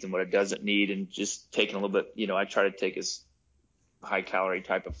body needs and what it doesn't need, and just taking a little bit, I try to take as high calorie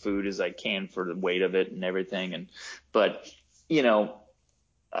type of food as I can for the weight of it and everything. But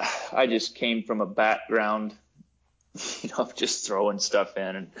I just came from a background, of just throwing stuff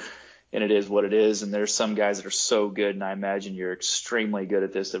in, and it is what it is. And there's some guys that are so good, and I imagine you're extremely good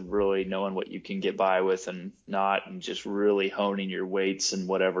at this, of really knowing what you can get by with and not, and just really honing your weights and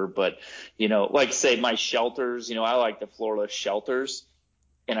whatever. But, like say my shelters, I like the floorless shelters,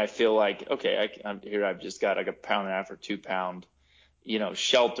 and I feel like, okay, I've just got like 1.5 pound or 2 pound,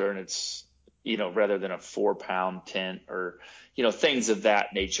 shelter, and it's, rather than a 4 pound tent or, things of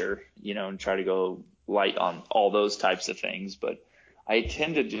that nature, and try to go light on all those types of things. But I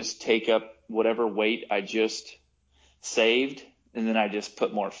tend to just take up whatever weight I just saved and then I just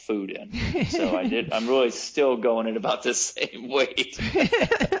put more food in. So I'm really still going at about the same weight.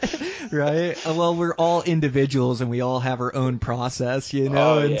 Right. Well, we're all individuals and we all have our own process, you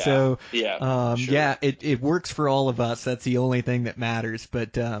know, Oh, and yeah. so, Sure. yeah, it works for all of us. That's the only thing that matters.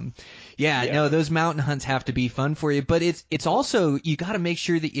 But, no, those mountain hunts have to be fun for you, but it's also, you got to make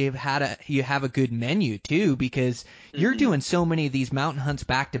sure that you have a good menu too, because you're doing so many of these mountain hunts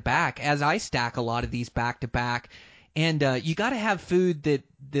back to back, as I stack a lot of these back to back. And you got to have food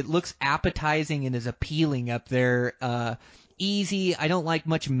that looks appetizing and is appealing up there. Easy. I don't like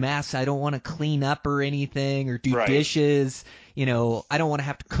much mess. I don't want to clean up or anything or do dishes. You know, I don't want to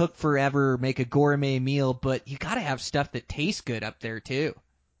have to cook forever or make a gourmet meal, but you got to have stuff that tastes good up there too.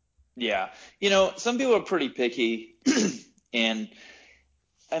 Yeah. Some people are pretty picky. And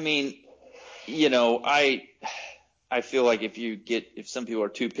I mean, I feel like if some people are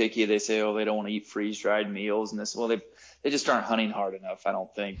too picky, they say, oh, they don't want to eat freeze dried meals and this. Well, they just aren't hunting hard enough, I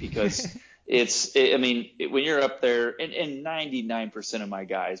don't think, because when you're up there, and 99% of my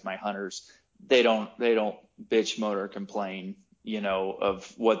guys, my hunters, they don't bitch, moan, or complain,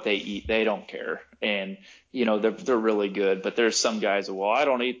 of what they eat. They don't care. And, they're really good. But there's some guys that, well, I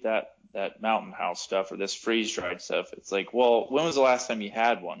don't eat that Mountain House stuff or this freeze dried stuff. It's like, well, when was the last time you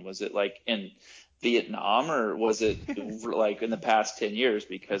had one? Was it like in Vietnam, or was it like in the past 10 years?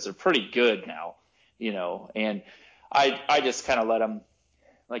 Because they're pretty good now, and I just kind of let them,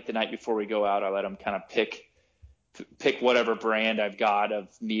 like the night before we go out, I let them kind of pick whatever brand I've got of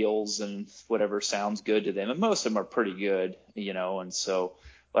meals and whatever sounds good to them. And most of them are pretty good, and so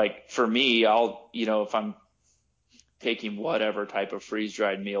like for me, I'll, if I'm taking whatever type of freeze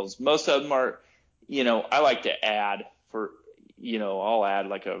dried meals, most of them are, I like to add I'll add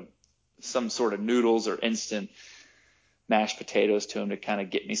like some sort of noodles or instant mashed potatoes to them to kind of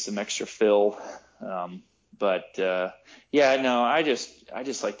get me some extra fill. I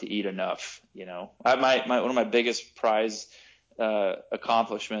just like to eat enough, one of my biggest prize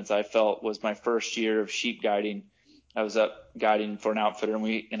accomplishments I felt was my first year of sheep guiding. I was up guiding for an outfitter,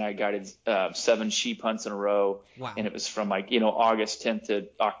 and I guided 7 sheep hunts in a row. Wow. And it was from August 10th to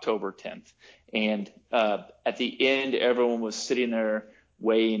October 10th. And at the end, everyone was sitting there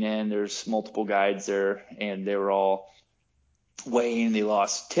weighing in. There's multiple guides there, and they were all weighing. They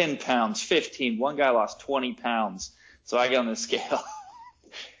lost 10 pounds, 15. One guy lost 20 pounds. So I got on the scale.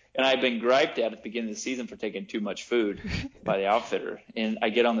 And I'd been griped at the beginning of the season for taking too much food by the outfitter. And I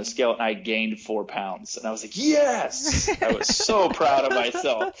get on the scale and I gained 4 pounds. And I was like, yes! I was so proud of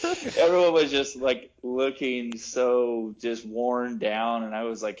myself. Everyone was just like looking so just worn down. And I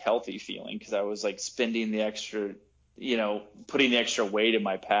was like healthy feeling because I was like spending the extra, putting the extra weight in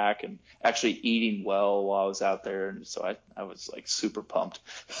my pack and actually eating well while I was out there. And so I was like super pumped.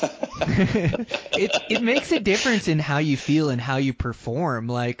 It makes a difference in how you feel and how you perform.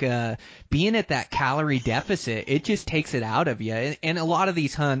 Like being at that calorie deficit, it just takes it out of you. And a lot of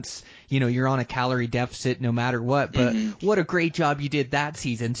these hunts, you're on a calorie deficit no matter what. But what a great job you did that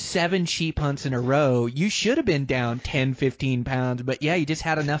season. 7 sheep hunts in a row. You should have been down 10, 15 pounds. But yeah, you just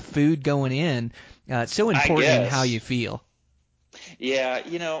had enough food going in. It's so important in how you feel. Yeah,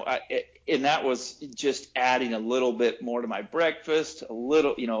 and that was just adding a little bit more to my breakfast, a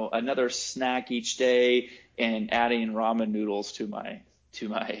little, another snack each day, and adding ramen noodles to my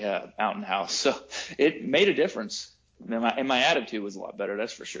Mountain House. So it made a difference. And my attitude was a lot better,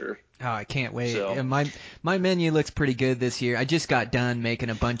 that's for sure. Oh, I can't wait. So. My menu looks pretty good this year. I just got done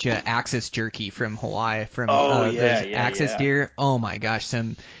making a bunch of Axis jerky from Hawaii, from Axis deer. Oh my gosh,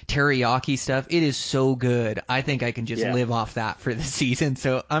 some teriyaki stuff. It is so good. I think I can just live off that for the season.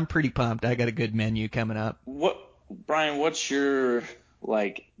 So I'm pretty pumped. I got a good menu coming up. Brian, what's your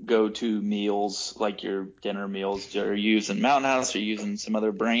go-to meals, like your dinner meals? Are you using Mountain House? Are you using some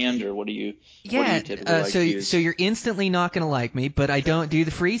other brand, or what do you typically like to use? So you're instantly not going to like me, but I don't do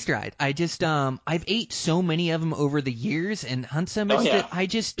the freeze-dried. I just I've ate so many of them over the years and hunt so much that I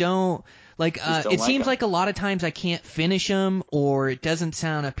just don't it seems like a lot of times I can't finish them or it doesn't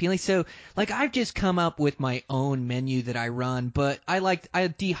sound appealing. So I've just come up with my own menu that I run, but I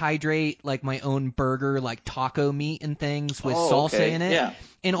dehydrate my own burger, like taco meat and things with salsa in it. Yeah.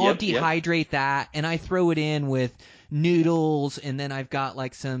 And I'll dehydrate that and I throw it in with noodles, and then I've got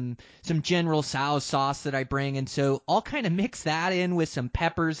some General Tso's sauce that I bring, and so I'll kind of mix that in with some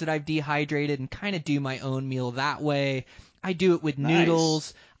peppers that I've dehydrated and kind of do my own meal that way. I do it with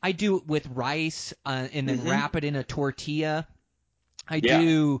noodles. I do it with rice, and then wrap it in a tortilla. I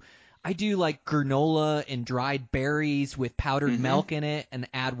do like granola and dried berries with powdered milk in it and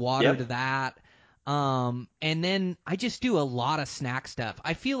add water to that. And then I just do a lot of snack stuff.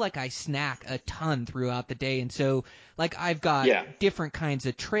 I feel like I snack a ton throughout the day. And so, like, I've got different kinds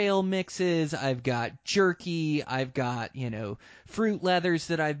of trail mixes. I've got jerky. I've got, fruit leathers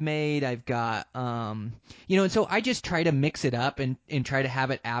that I've made. I've got, and so I just try to mix it up and try to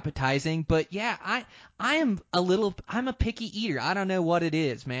have it appetizing. But yeah, I'm a picky eater. I don't know what it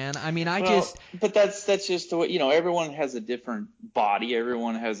is, man. I mean, but that's just the way, everyone has a different body.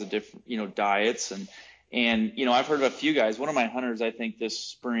 Everyone has a different, diets. And I've heard of a few guys. One of my hunters, I think this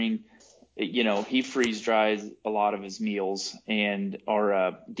spring, he freeze dries a lot of his meals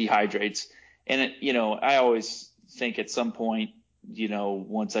or dehydrates. And I always think at some point,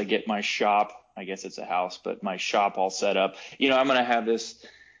 once I get my shop, I guess it's a house, but my shop all set up, I'm going to have this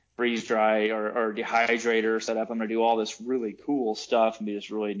freeze dry or dehydrator set up. I'm going to do all this really cool stuff and be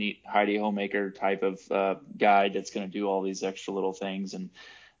this really neat Heidi Homemaker type of guide that's going to do all these extra little things. And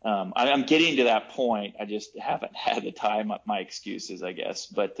I'm getting to that point. I just haven't had the time. My excuses, I guess.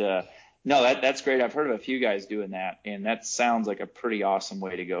 But no, that's great. I've heard of a few guys doing that, and that sounds like a pretty awesome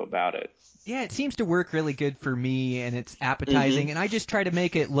way to go about it. Yeah, it seems to work really good for me, and it's appetizing, and I just try to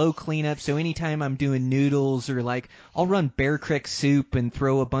make it low cleanup, so anytime I'm doing noodles or, like, I'll run Bear Creek soup and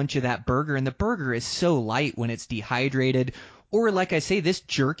throw a bunch of that burger, and the burger is so light when it's dehydrated. Or, like I say, this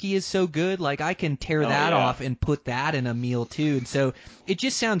jerky is so good, like, I can tear that off and put that in a meal, too. And so it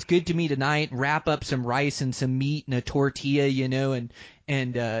just sounds good to me tonight. Wrap up some rice and some meat and a tortilla,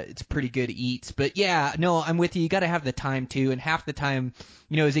 and it's pretty good eats. But, yeah, no, I'm with you. You got to have the time, too. And half the time,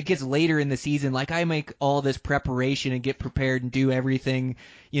 as it gets later in the season, like, I make all this preparation and get prepared and do everything,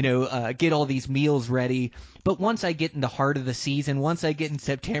 get all these meals ready. But once I get in the heart of the season, once I get in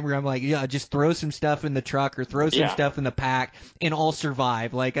September, I'm like, just throw some stuff in the truck or throw some stuff in the pack and I'll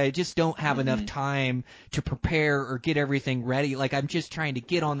survive. Like, I just don't have enough time to prepare or get everything ready. Like, I'm just trying to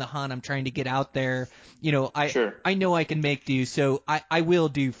get on the hunt. I'm trying to get out there. I know I can make do. So I will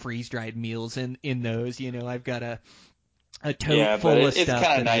do freeze-dried meals in those. I've got a tote full of stuff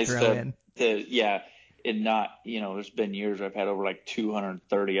that I throw in. And not, there's been years where I've had over like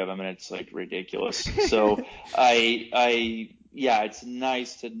 230 of them, and it's like ridiculous. So it's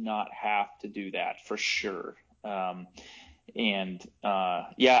nice to not have to do that for sure. I'd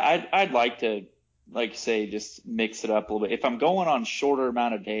like to, like say, just mix it up a little bit. If I'm going on shorter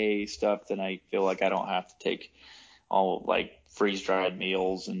amount of day stuff, then I feel like I don't have to take all like freeze dried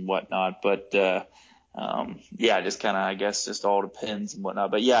meals and whatnot. But just kind of, I guess, just all depends and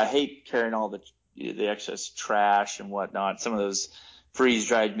whatnot. But I hate carrying all the excess trash and whatnot. Some of those freeze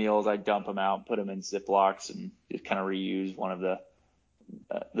dried meals, I dump them out, put them in Ziplocs, and just kind of reuse one of the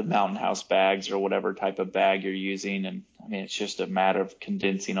Mountain House bags or whatever type of bag you're using. And I mean, it's just a matter of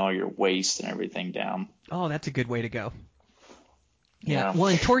condensing all your waste and everything down. Oh, that's a good way to go. Yeah. Well,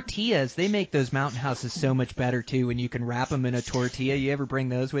 and tortillas, they make those Mountain Houses so much better too when you can wrap them in a tortilla. You ever bring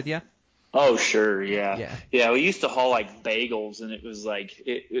those with you? Oh, sure. Yeah. We used to haul like bagels, and it was like,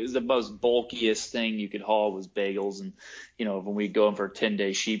 it was the most bulkiest thing you could haul was bagels. And, when we go in for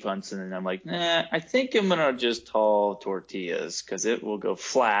 10-day sheep hunts, and I'm like, I think I'm going to just haul tortillas because it will go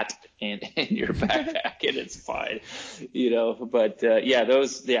flat in your backpack and it's fine, but,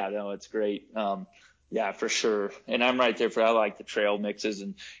 it's great. For sure. And I'm right there I like the trail mixes,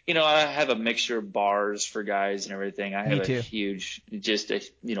 and, I have a mixture of bars for guys and everything. I have a huge,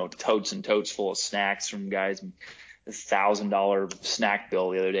 totes and totes full of snacks from guys. A $1,000 snack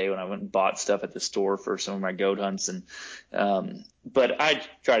bill the other day when I went and bought stuff at the store for some of my goat hunts. And, but I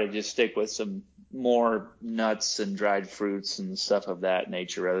try to just stick with some more nuts and dried fruits and stuff of that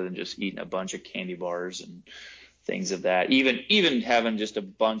nature rather than just eating a bunch of candy bars and things of that. Even having just a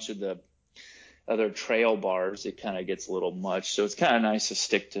bunch of the other trail bars, it kind of gets a little much. So it's kind of nice to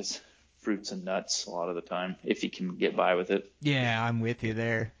stick to fruits and nuts a lot of the time if you can get by with it. Yeah, I'm with you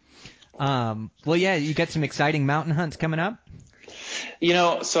there. You got some exciting mountain hunts coming up?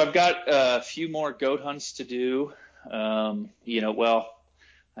 So I've got a few more goat hunts to do. I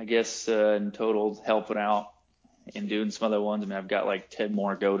guess in total helping out and doing some other ones. I mean, I've got like 9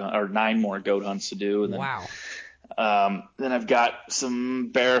 more goat hunts to do. And then, wow. Then I've got some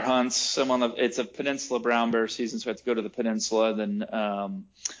bear hunts. It's a peninsula brown bear season, so I have to go to the peninsula, then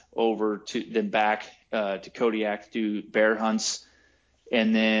back to Kodiak to do bear hunts.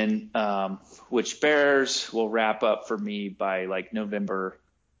 And then, which bears will wrap up for me by like November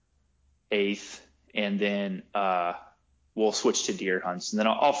 8th. And then, we'll switch to deer hunts. And then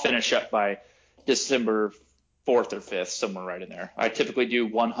I'll finish up by December 4th or 5th, somewhere right in there. I typically do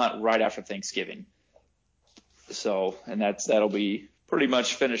one hunt right after Thanksgiving. So, and that'll be pretty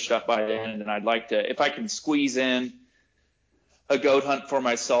much finished up by then. And I'd like to, if I can squeeze in a goat hunt for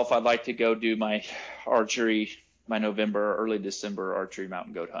myself, I'd like to go do my archery, my November, early December archery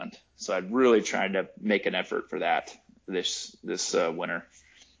mountain goat hunt. So I'd really try to make an effort for that this winter.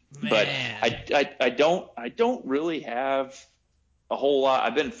 Man. But I don't really have a whole lot.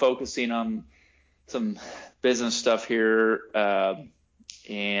 I've been focusing on some business stuff here,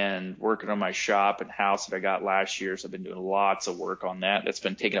 and working on my shop and house that I got last year. So I've been doing lots of work on that. That's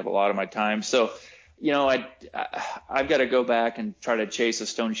been taking up a lot of my time. So, I've got to go back and try to chase a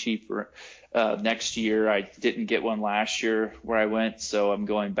stone sheep next year. I didn't get one last year where I went, so I'm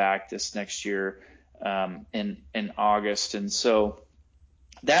going back this next year in August. And so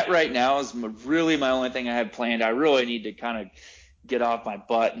that right now is really my only thing I have planned. I really need to kind of get off my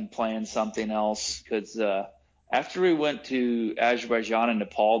butt and plan something else, because after we went to Azerbaijan and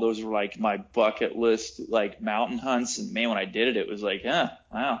Nepal, those were like my bucket list like mountain hunts. And man, when I did it, it was like, wow,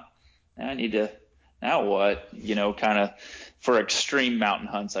 now I need to, now what? Kind of for extreme mountain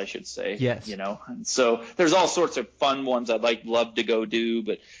hunts, I should say. Yes. And so there's all sorts of fun ones I'd love to go do,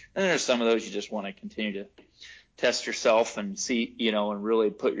 but then there's some of those you just want to continue to test yourself and see, and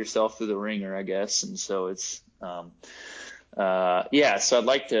really put yourself through the ringer, I guess. And so it's, so I'd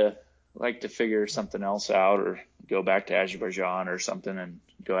like to figure something else out, or go back to Azerbaijan or something and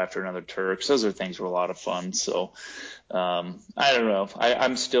go after another Turks. Those are things that were a lot of fun. So, I don't know.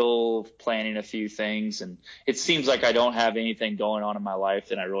 I'm still planning a few things, and it seems like I don't have anything going on in my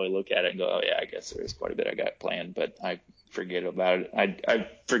life. And I really look at it and go, oh yeah, I guess there is quite a bit I got planned, but I forget about it. I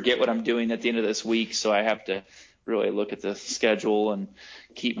forget what I'm doing at the end of this week. So I have to really look at the schedule and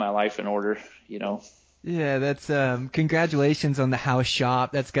keep my life in order, Yeah, that's congratulations on the house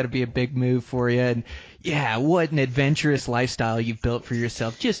shop. That's got to be a big move for you. And yeah, what an adventurous lifestyle you've built for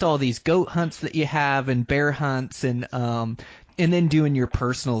yourself. Just all these goat hunts that you have, and bear hunts, and then doing your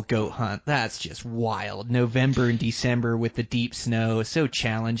personal goat hunt. That's just wild. November and December with the deep snow, so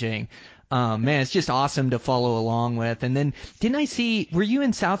challenging. Man, it's just awesome to follow along with. And then didn't I see, were you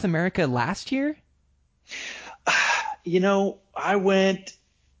in South America last year? I went,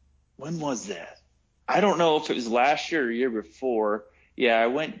 when was that? I don't know if it was last year or year before. Yeah, I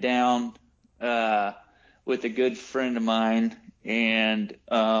went down with a good friend of mine, and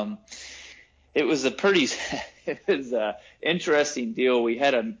it was a interesting deal. We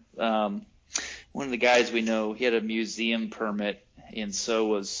had one of the guys we know, he had a museum permit, and so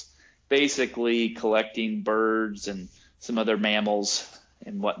was basically collecting birds and some other mammals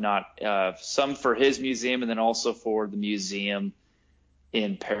and whatnot, some for his museum and then also for the museum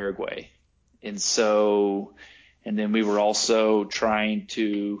in Paraguay. And then we were also trying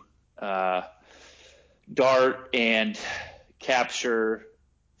to dart and capture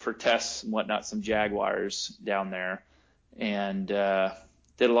for tests and whatnot some jaguars down there, and did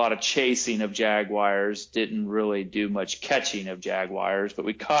a lot of chasing of jaguars. Didn't really do much catching of jaguars, but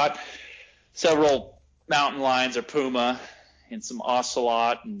we caught several mountain lions or puma and some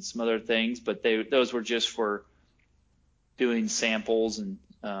ocelot and some other things. But those were just for doing samples and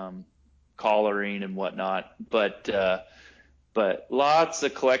collaring and whatnot, but lots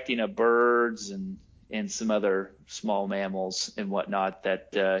of collecting of birds and some other small mammals and whatnot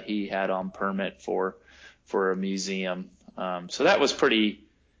that he had on permit for a museum. So that was pretty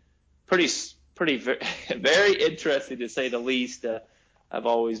very interesting, to say the least. I've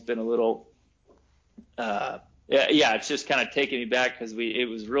always been a little it's just kind of taking me back, because it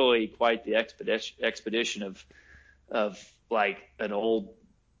was really quite the expedition of like an old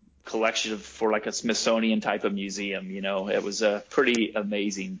collection for like a Smithsonian type of museum. It was pretty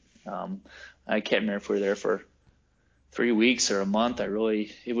amazing. I can't remember if we were there for 3 weeks or a month.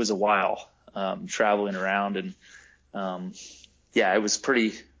 It was a while, traveling around, and it was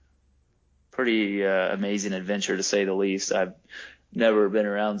pretty amazing adventure, to say the least. I've never been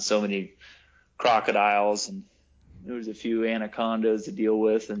around so many crocodiles, and there was a few anacondas to deal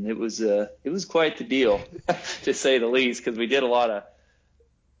with, and it was quite the deal, to say the least, because we did a lot of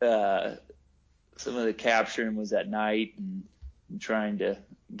some of the capturing was at night, and trying to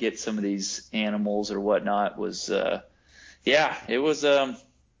get some of these animals or whatnot was it was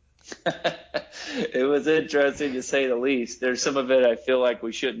it was interesting, to say the least. There's some of it I feel like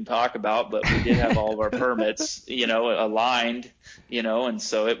we shouldn't talk about, but we did have all of our permits aligned, and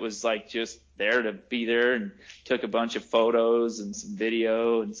so it was like just there to be there, and took a bunch of photos and some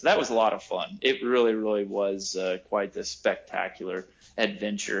video, and so that was a lot of fun. It really, really was quite the spectacular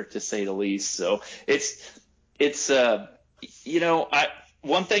adventure, to say the least. So it's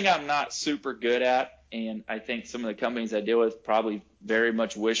one thing I'm not super good at, and I think some of the companies I deal with probably very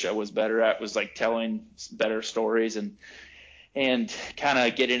much wish I was better at, was like telling better stories. And and kind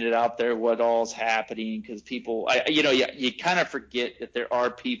of getting it out there, what all's happening, because people, you kind of forget that there are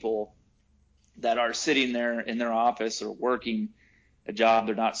people that are sitting there in their office or working a job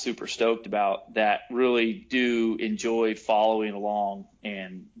they're not super stoked about that really do enjoy following along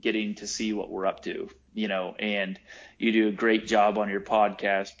and getting to see what we're up to, and you do a great job on your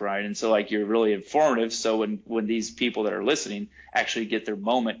podcast, Brian. And so like, you're really informative. So when these people that are listening actually get their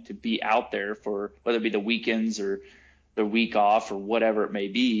moment to be out there for whether it be the weekends or their week off or whatever it may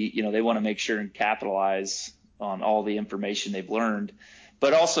be, they want to make sure and capitalize on all the information they've learned,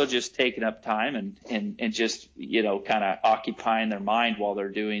 but also just taking up time and just, kind of occupying their mind while they're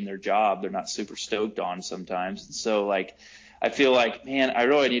doing their job they're not super stoked on sometimes. And so like, I feel like, man, I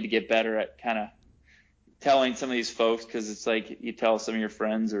really need to get better at kind of telling some of these folks, because it's like you tell some of your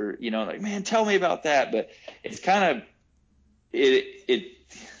friends or, like, man, tell me about that. But it's kind of,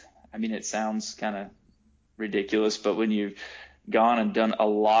 it sounds kind of ridiculous, but when you've gone and done a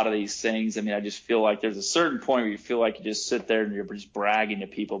lot of these things, I just feel like there's a certain point where you feel like you just sit there and you're just bragging to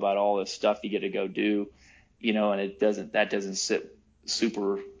people about all this stuff you get to go do, and that doesn't sit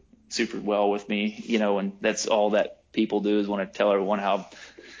super well with me, and that's all that people do is want to tell everyone how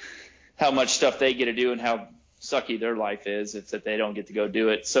much stuff they get to do and how sucky their life is. It's that they don't get to go do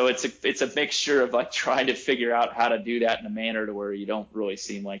it. So it's a mixture of like trying to figure out how to do that in a manner to where you don't really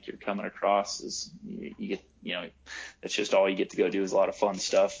seem like you're coming across as you get, that's just all you get to go do is a lot of fun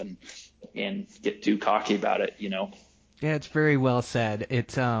stuff and get too cocky about it, Yeah, it's very well said.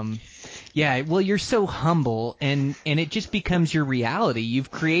 It's well, you're so humble, and it just becomes your reality. You've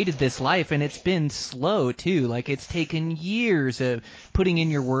created this life, and it's been slow too. Like, it's taken years of putting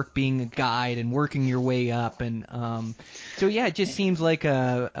in your work, being a guide, and working your way up. And so yeah, it just seems like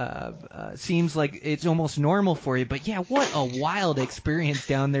it's almost normal for you. But yeah, what a wild experience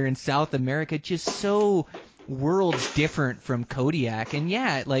down there in South America. Just so worlds different from Kodiak. And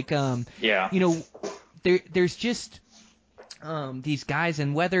yeah, like there's just these guys,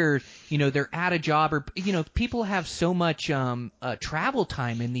 and whether they're at a job or people have so much travel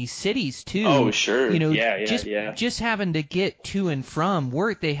time in these cities too. Oh sure. Just having to get to and from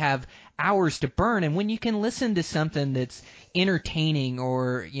work, they have hours to burn. And when you can listen to something that's entertaining,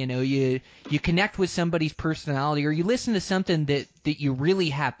 or you connect with somebody's personality, or you listen to something that you really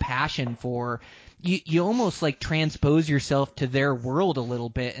have passion for, you almost like transpose yourself to their world a little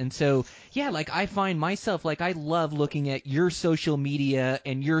bit. And so, yeah, like I find myself, like I love looking at your social media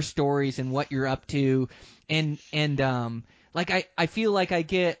and your stories and what you're up to. And like I feel like I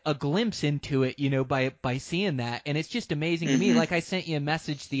get a glimpse into it, by seeing that. And it's just amazing to me. Like I sent you a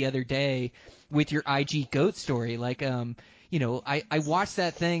message the other day with your IG goat story. Like, I watched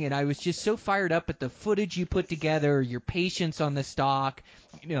that thing and I was just so fired up at the footage you put together, your patience on the stock,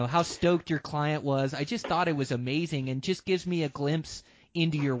 how stoked your client was. I just thought it was amazing and just gives me a glimpse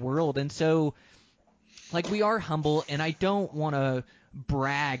into your world. And so, like, we are humble, and I don't want to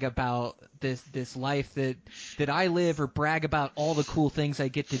brag about this life that I live, or brag about all the cool things I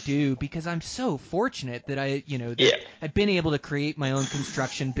get to do, because I'm so fortunate that I've been able to create my own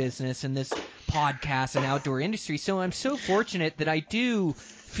construction business and this podcast and outdoor industry. So I'm so fortunate that I do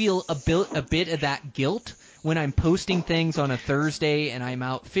feel a bit of that guilt when I'm posting things on a Thursday and I'm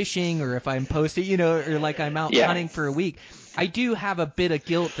out fishing, or if I'm posting, or like I'm out hunting for a week. I do have a bit of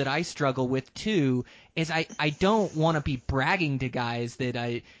guilt that I struggle with too, is I don't want to be bragging to guys that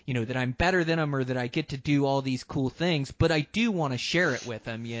that I'm better than them, or that I get to do all these cool things, but I do want to share it with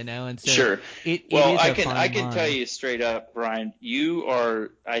them, and so sure. I can tell line. you straight up, Brian, you are,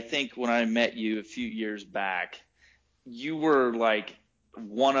 I think when I met you a few years back, you were like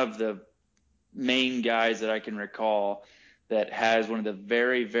one of the main guys that I can recall that has one of the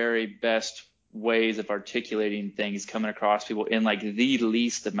very, very best ways of articulating things, coming across people in like the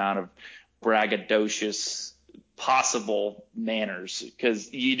least amount of braggadocious possible manners,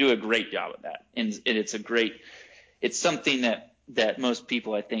 because you do a great job of that. And it's something that most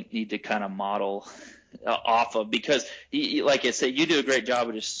people, I think, need to kind of model off of, because like I said, you do a great job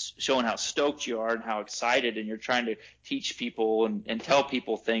of just showing how stoked you are and how excited, and you're trying to teach people and tell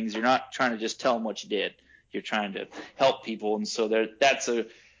people things. You're not trying to just tell them what you did. You're trying to help people. And so that's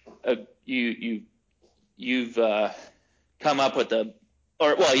you've come up with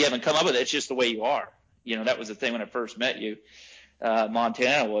you haven't come up with it. It's just the way you are. That was the thing when I first met you.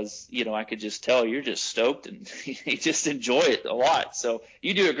 Montana was, I could just tell you're just stoked and you just enjoy it a lot. So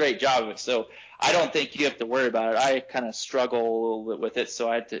you do a great job of it. So I don't think you have to worry about it. I kind of struggle a little bit with it. So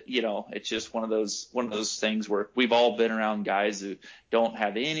I had to, it's just one of those things where we've all been around guys who don't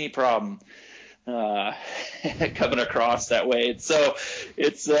have any problem coming across that way. And so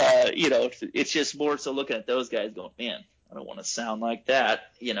it's, it's just more so looking at those guys going, man, I don't want to sound like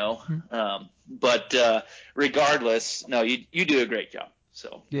that, but regardless, no, you do a great job.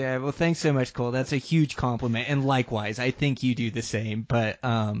 So Yeah, well, thanks so much, Cole. That's a huge compliment, and likewise, I think you do the same. But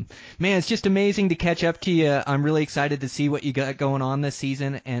man, it's just amazing to catch up to you. I'm really excited to see what you got going on this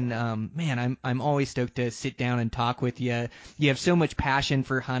season, and man, I'm always stoked to sit down and talk with you. You have so much passion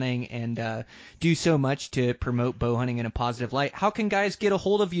for hunting and do so much to promote bow hunting in a positive light. How can guys get a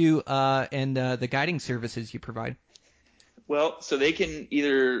hold of you and the guiding services you provide? Well, so they can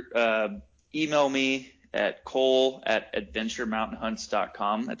either email me at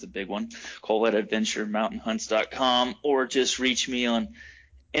cole@adventuremountainhunts.com. That's a big one. cole@adventuremountainhunts.com, or just reach me on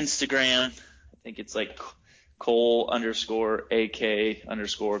Instagram. I think it's like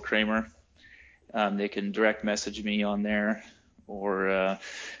Cole_AK_Kramer. They can direct message me on there, or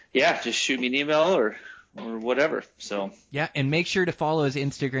just shoot me an email or whatever. So yeah, and make sure to follow his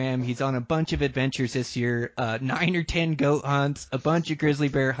Instagram. He's on a bunch of adventures this year, 9 or 10 goat hunts, a bunch of grizzly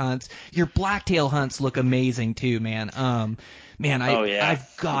bear hunts. Your blacktail hunts look amazing too, man. I've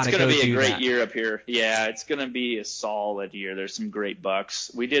got to go do that. It's going to be a great year up here. Yeah, it's going to be a solid year. There's some great bucks.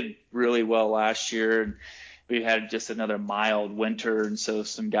 We did really well last year, and we had just another mild winter, and so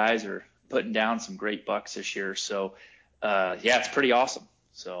some guys are putting down some great bucks this year. So it's pretty awesome.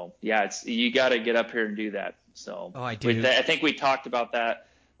 So you got to get up here and do that. So I do. I think we talked about that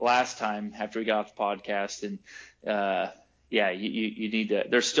last time after we got off the podcast, and you need to.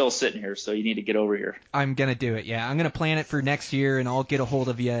 They're still sitting here, so you need to get over here. I'm gonna do it. Yeah, I'm gonna plan it for next year, and I'll get a hold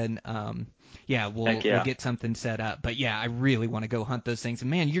of you, and we'll get something set up. But yeah, I really want to go hunt those things.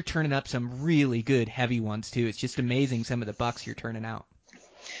 And man, you're turning up some really good heavy ones too. It's just amazing some of the bucks you're turning out.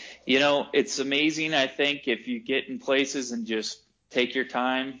 It's amazing. I think if you get in places and just take your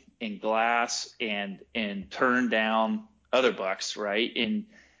time and glass and turn down other bucks, right? And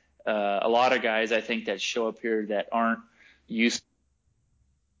a lot of guys, I think, that show up here that aren't used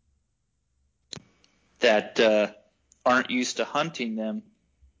to hunting them,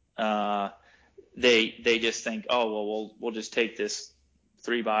 they just think, oh well, we'll just take this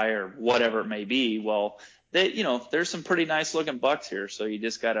 3x or whatever it may be. Well, there's some pretty nice looking bucks here, so you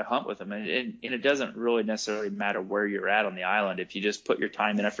just got to hunt with them, and it doesn't really necessarily matter where you're at on the island. If you just put your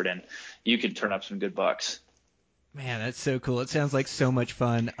time and effort in, you can turn up some good bucks. Man, that's so cool. It sounds like so much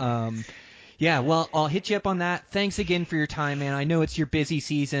fun. Well, I'll hit you up on that. Thanks again for your time, man. I know it's your busy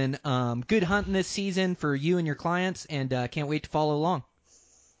season. Good hunting this season for you and your clients, and can't wait to follow along.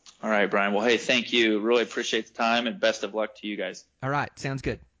 All right, Brian. Well, hey, thank you. Really appreciate the time, and best of luck to you guys. All right. Sounds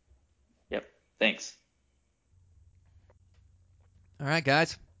good. Yep. Thanks. All right,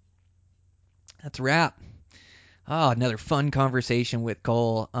 guys. That's a wrap. Oh, another fun conversation with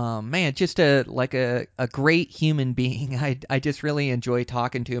Cole. Man, just a great human being. I just really enjoy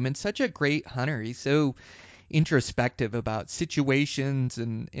talking to him, and such a great hunter. He's so introspective about situations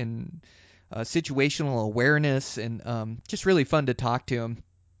and situational awareness, and just really fun to talk to him.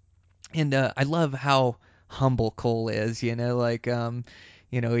 And I love how humble Cole is. He has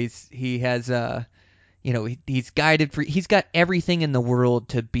he's got everything in the world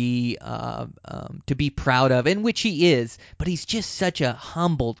to be proud of, and which he is, but he's just such a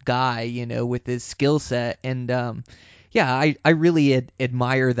humbled guy, with his skill set. And I really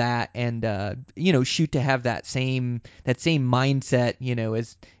admire that, and shoot to have that same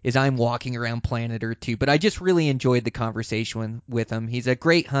mindset, as I'm walking around Planet Earth too. But I just really enjoyed the conversation with him. He's a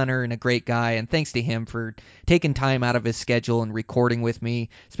great hunter and a great guy, and thanks to him for taking time out of his schedule and recording with me,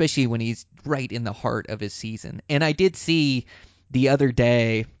 especially when he's right in the heart of his season. And I did see the other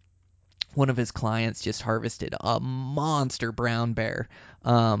day one of his clients just harvested a monster brown bear.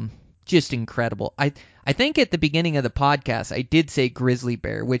 Just incredible. I think at the beginning of the podcast I did say grizzly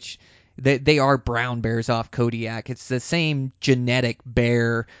bear, which they are brown bears off Kodiak. It's the same genetic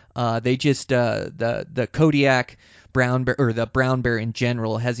bear. They just the Kodiak brown bear, or the brown bear in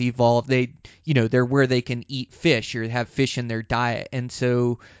general, has evolved. They're where they can eat fish or have fish in their diet. And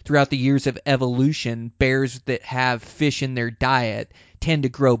so throughout the years of evolution, bears that have fish in their diet tend to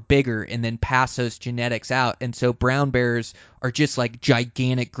grow bigger and then pass those genetics out. And so brown bears are just like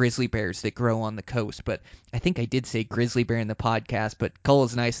gigantic grizzly bears that grow on the coast. But I think I did say grizzly bear in the podcast, but Cole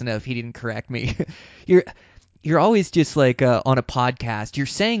is nice enough. He didn't correct me. You're always just like on a podcast. You're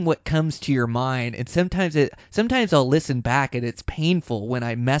saying what comes to your mind, and sometimes I'll listen back, and it's painful when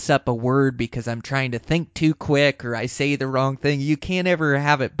I mess up a word because I'm trying to think too quick, or I say the wrong thing. You can't ever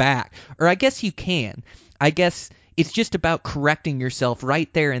have it back, or I guess you can. I guess it's just about correcting yourself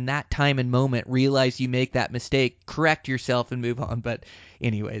right there in that time and moment. Realize you make that mistake, correct yourself, and move on. But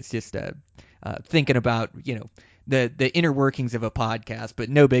anyways, just thinking about the inner workings of a podcast, but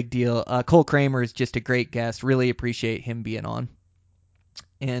no big deal. Cole Kramer is just a great guest. Really appreciate him being on.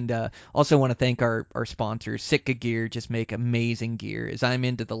 And also want to thank our sponsors. Sitka Gear just make amazing gear. As I'm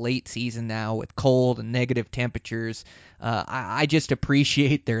into the late season now with cold and negative temperatures, I just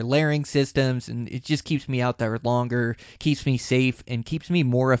appreciate their layering systems, and it just keeps me out there longer, keeps me safe, and keeps me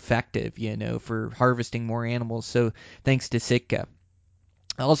more effective, for harvesting more animals. So thanks to Sitka.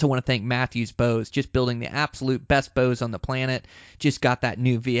 I also want to thank Matthews Bows, just building the absolute best bows on the planet. Just got that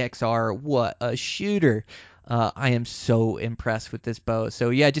new VXR. What a shooter. I am so impressed with this bow. So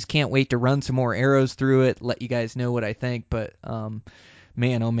yeah, I just can't wait to run some more arrows through it, let you guys know what I think. But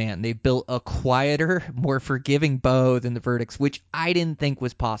man, oh man, they built a quieter, more forgiving bow than the Vertix, which I didn't think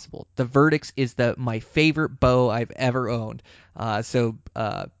was possible. The Vertix is my favorite bow I've ever owned. So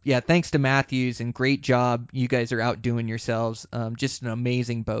thanks to Matthews, and great job. You guys are outdoing yourselves. Just an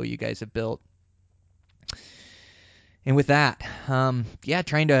amazing bow you guys have built. And with that,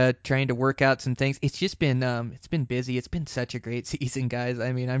 trying to work out some things. It's just been busy. It's been such a great season, guys.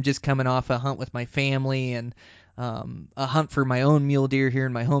 I mean, I'm just coming off a hunt with my family and a hunt for my own mule deer here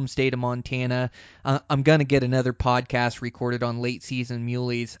in my home state of Montana. I'm gonna get another podcast recorded on late season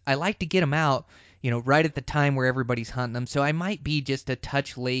muleys. I like to get them out, right at the time where everybody's hunting them. So I might be just a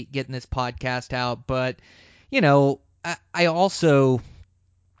touch late getting this podcast out, but I also,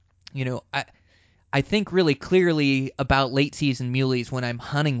 I think really clearly about late season muleys when I'm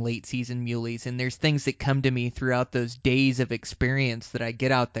hunting late season muleys, and there's things that come to me throughout those days of experience that I get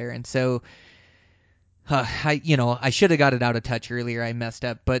out there. And so I should have got it out of touch earlier. I messed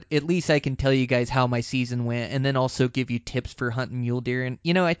up, but at least I can tell you guys how my season went, and then also give you tips for hunting mule deer. And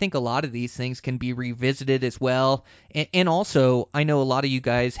I think a lot of these things can be revisited as well. And also, I know a lot of you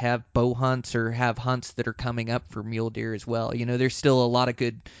guys have bow hunts or have hunts that are coming up for mule deer as well. There's still a lot of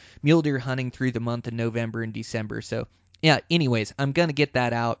good mule deer hunting through the month of November and December. So yeah, anyways, I'm gonna get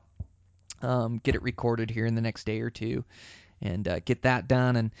that out, get it recorded here in the next day or two, and get that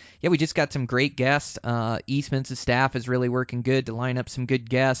done. And yeah, we just got some great guests. Eastman's staff is really working good to line up some good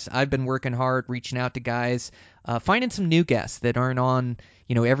guests. I've been working hard, reaching out to guys, finding some new guests that aren't on,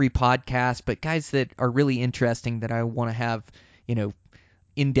 every podcast, but guys that are really interesting that I want to have,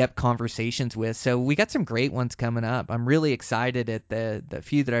 in-depth conversations with. So we got some great ones coming up. I'm really excited at the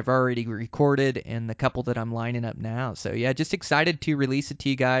few that I've already recorded and the couple that I'm lining up now. So yeah, just excited to release it to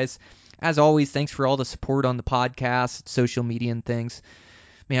you guys. As always, thanks for all the support on the podcast, social media, and things.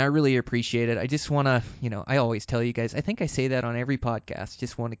 Man, I really appreciate it. I just want to, I always tell you guys, I think I say that on every podcast,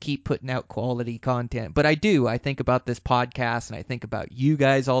 just want to keep putting out quality content. But I do. I think about this podcast, and I think about you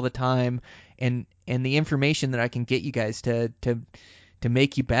guys all the time, and the information that I can get you guys to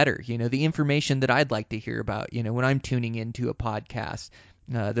make you better. The information that I'd like to hear about, when I'm tuning into a podcast,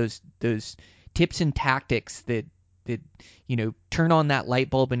 those tips and tactics that turn on that light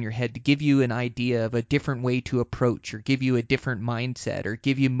bulb in your head to give you an idea of a different way to approach, or give you a different mindset, or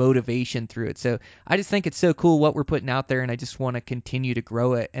give you motivation through it. So I just think it's so cool what we're putting out there, and I just want to continue to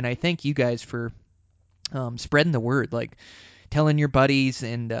grow it. And I thank you guys for spreading the word, like telling your buddies,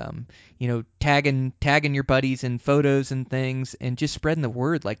 and tagging your buddies in photos and things, and just spreading the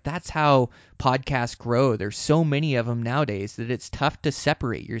word. Like, that's how podcasts grow. There's so many of them nowadays that it's tough to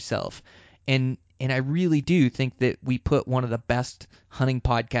separate yourself. And I really do think that we put one of the best hunting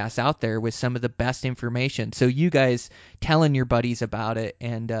podcasts out there with some of the best information. So you guys telling your buddies about it,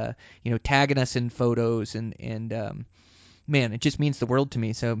 and tagging us in photos, and man, it just means the world to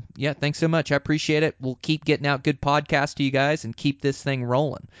me. So yeah, thanks so much. I appreciate it. We'll keep getting out good podcasts to you guys and keep this thing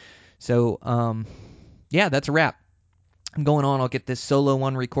rolling. So yeah, that's a wrap. I'm going on. I'll get this solo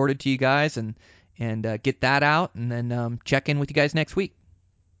one recorded to you guys, and get that out, and then check in with you guys next week.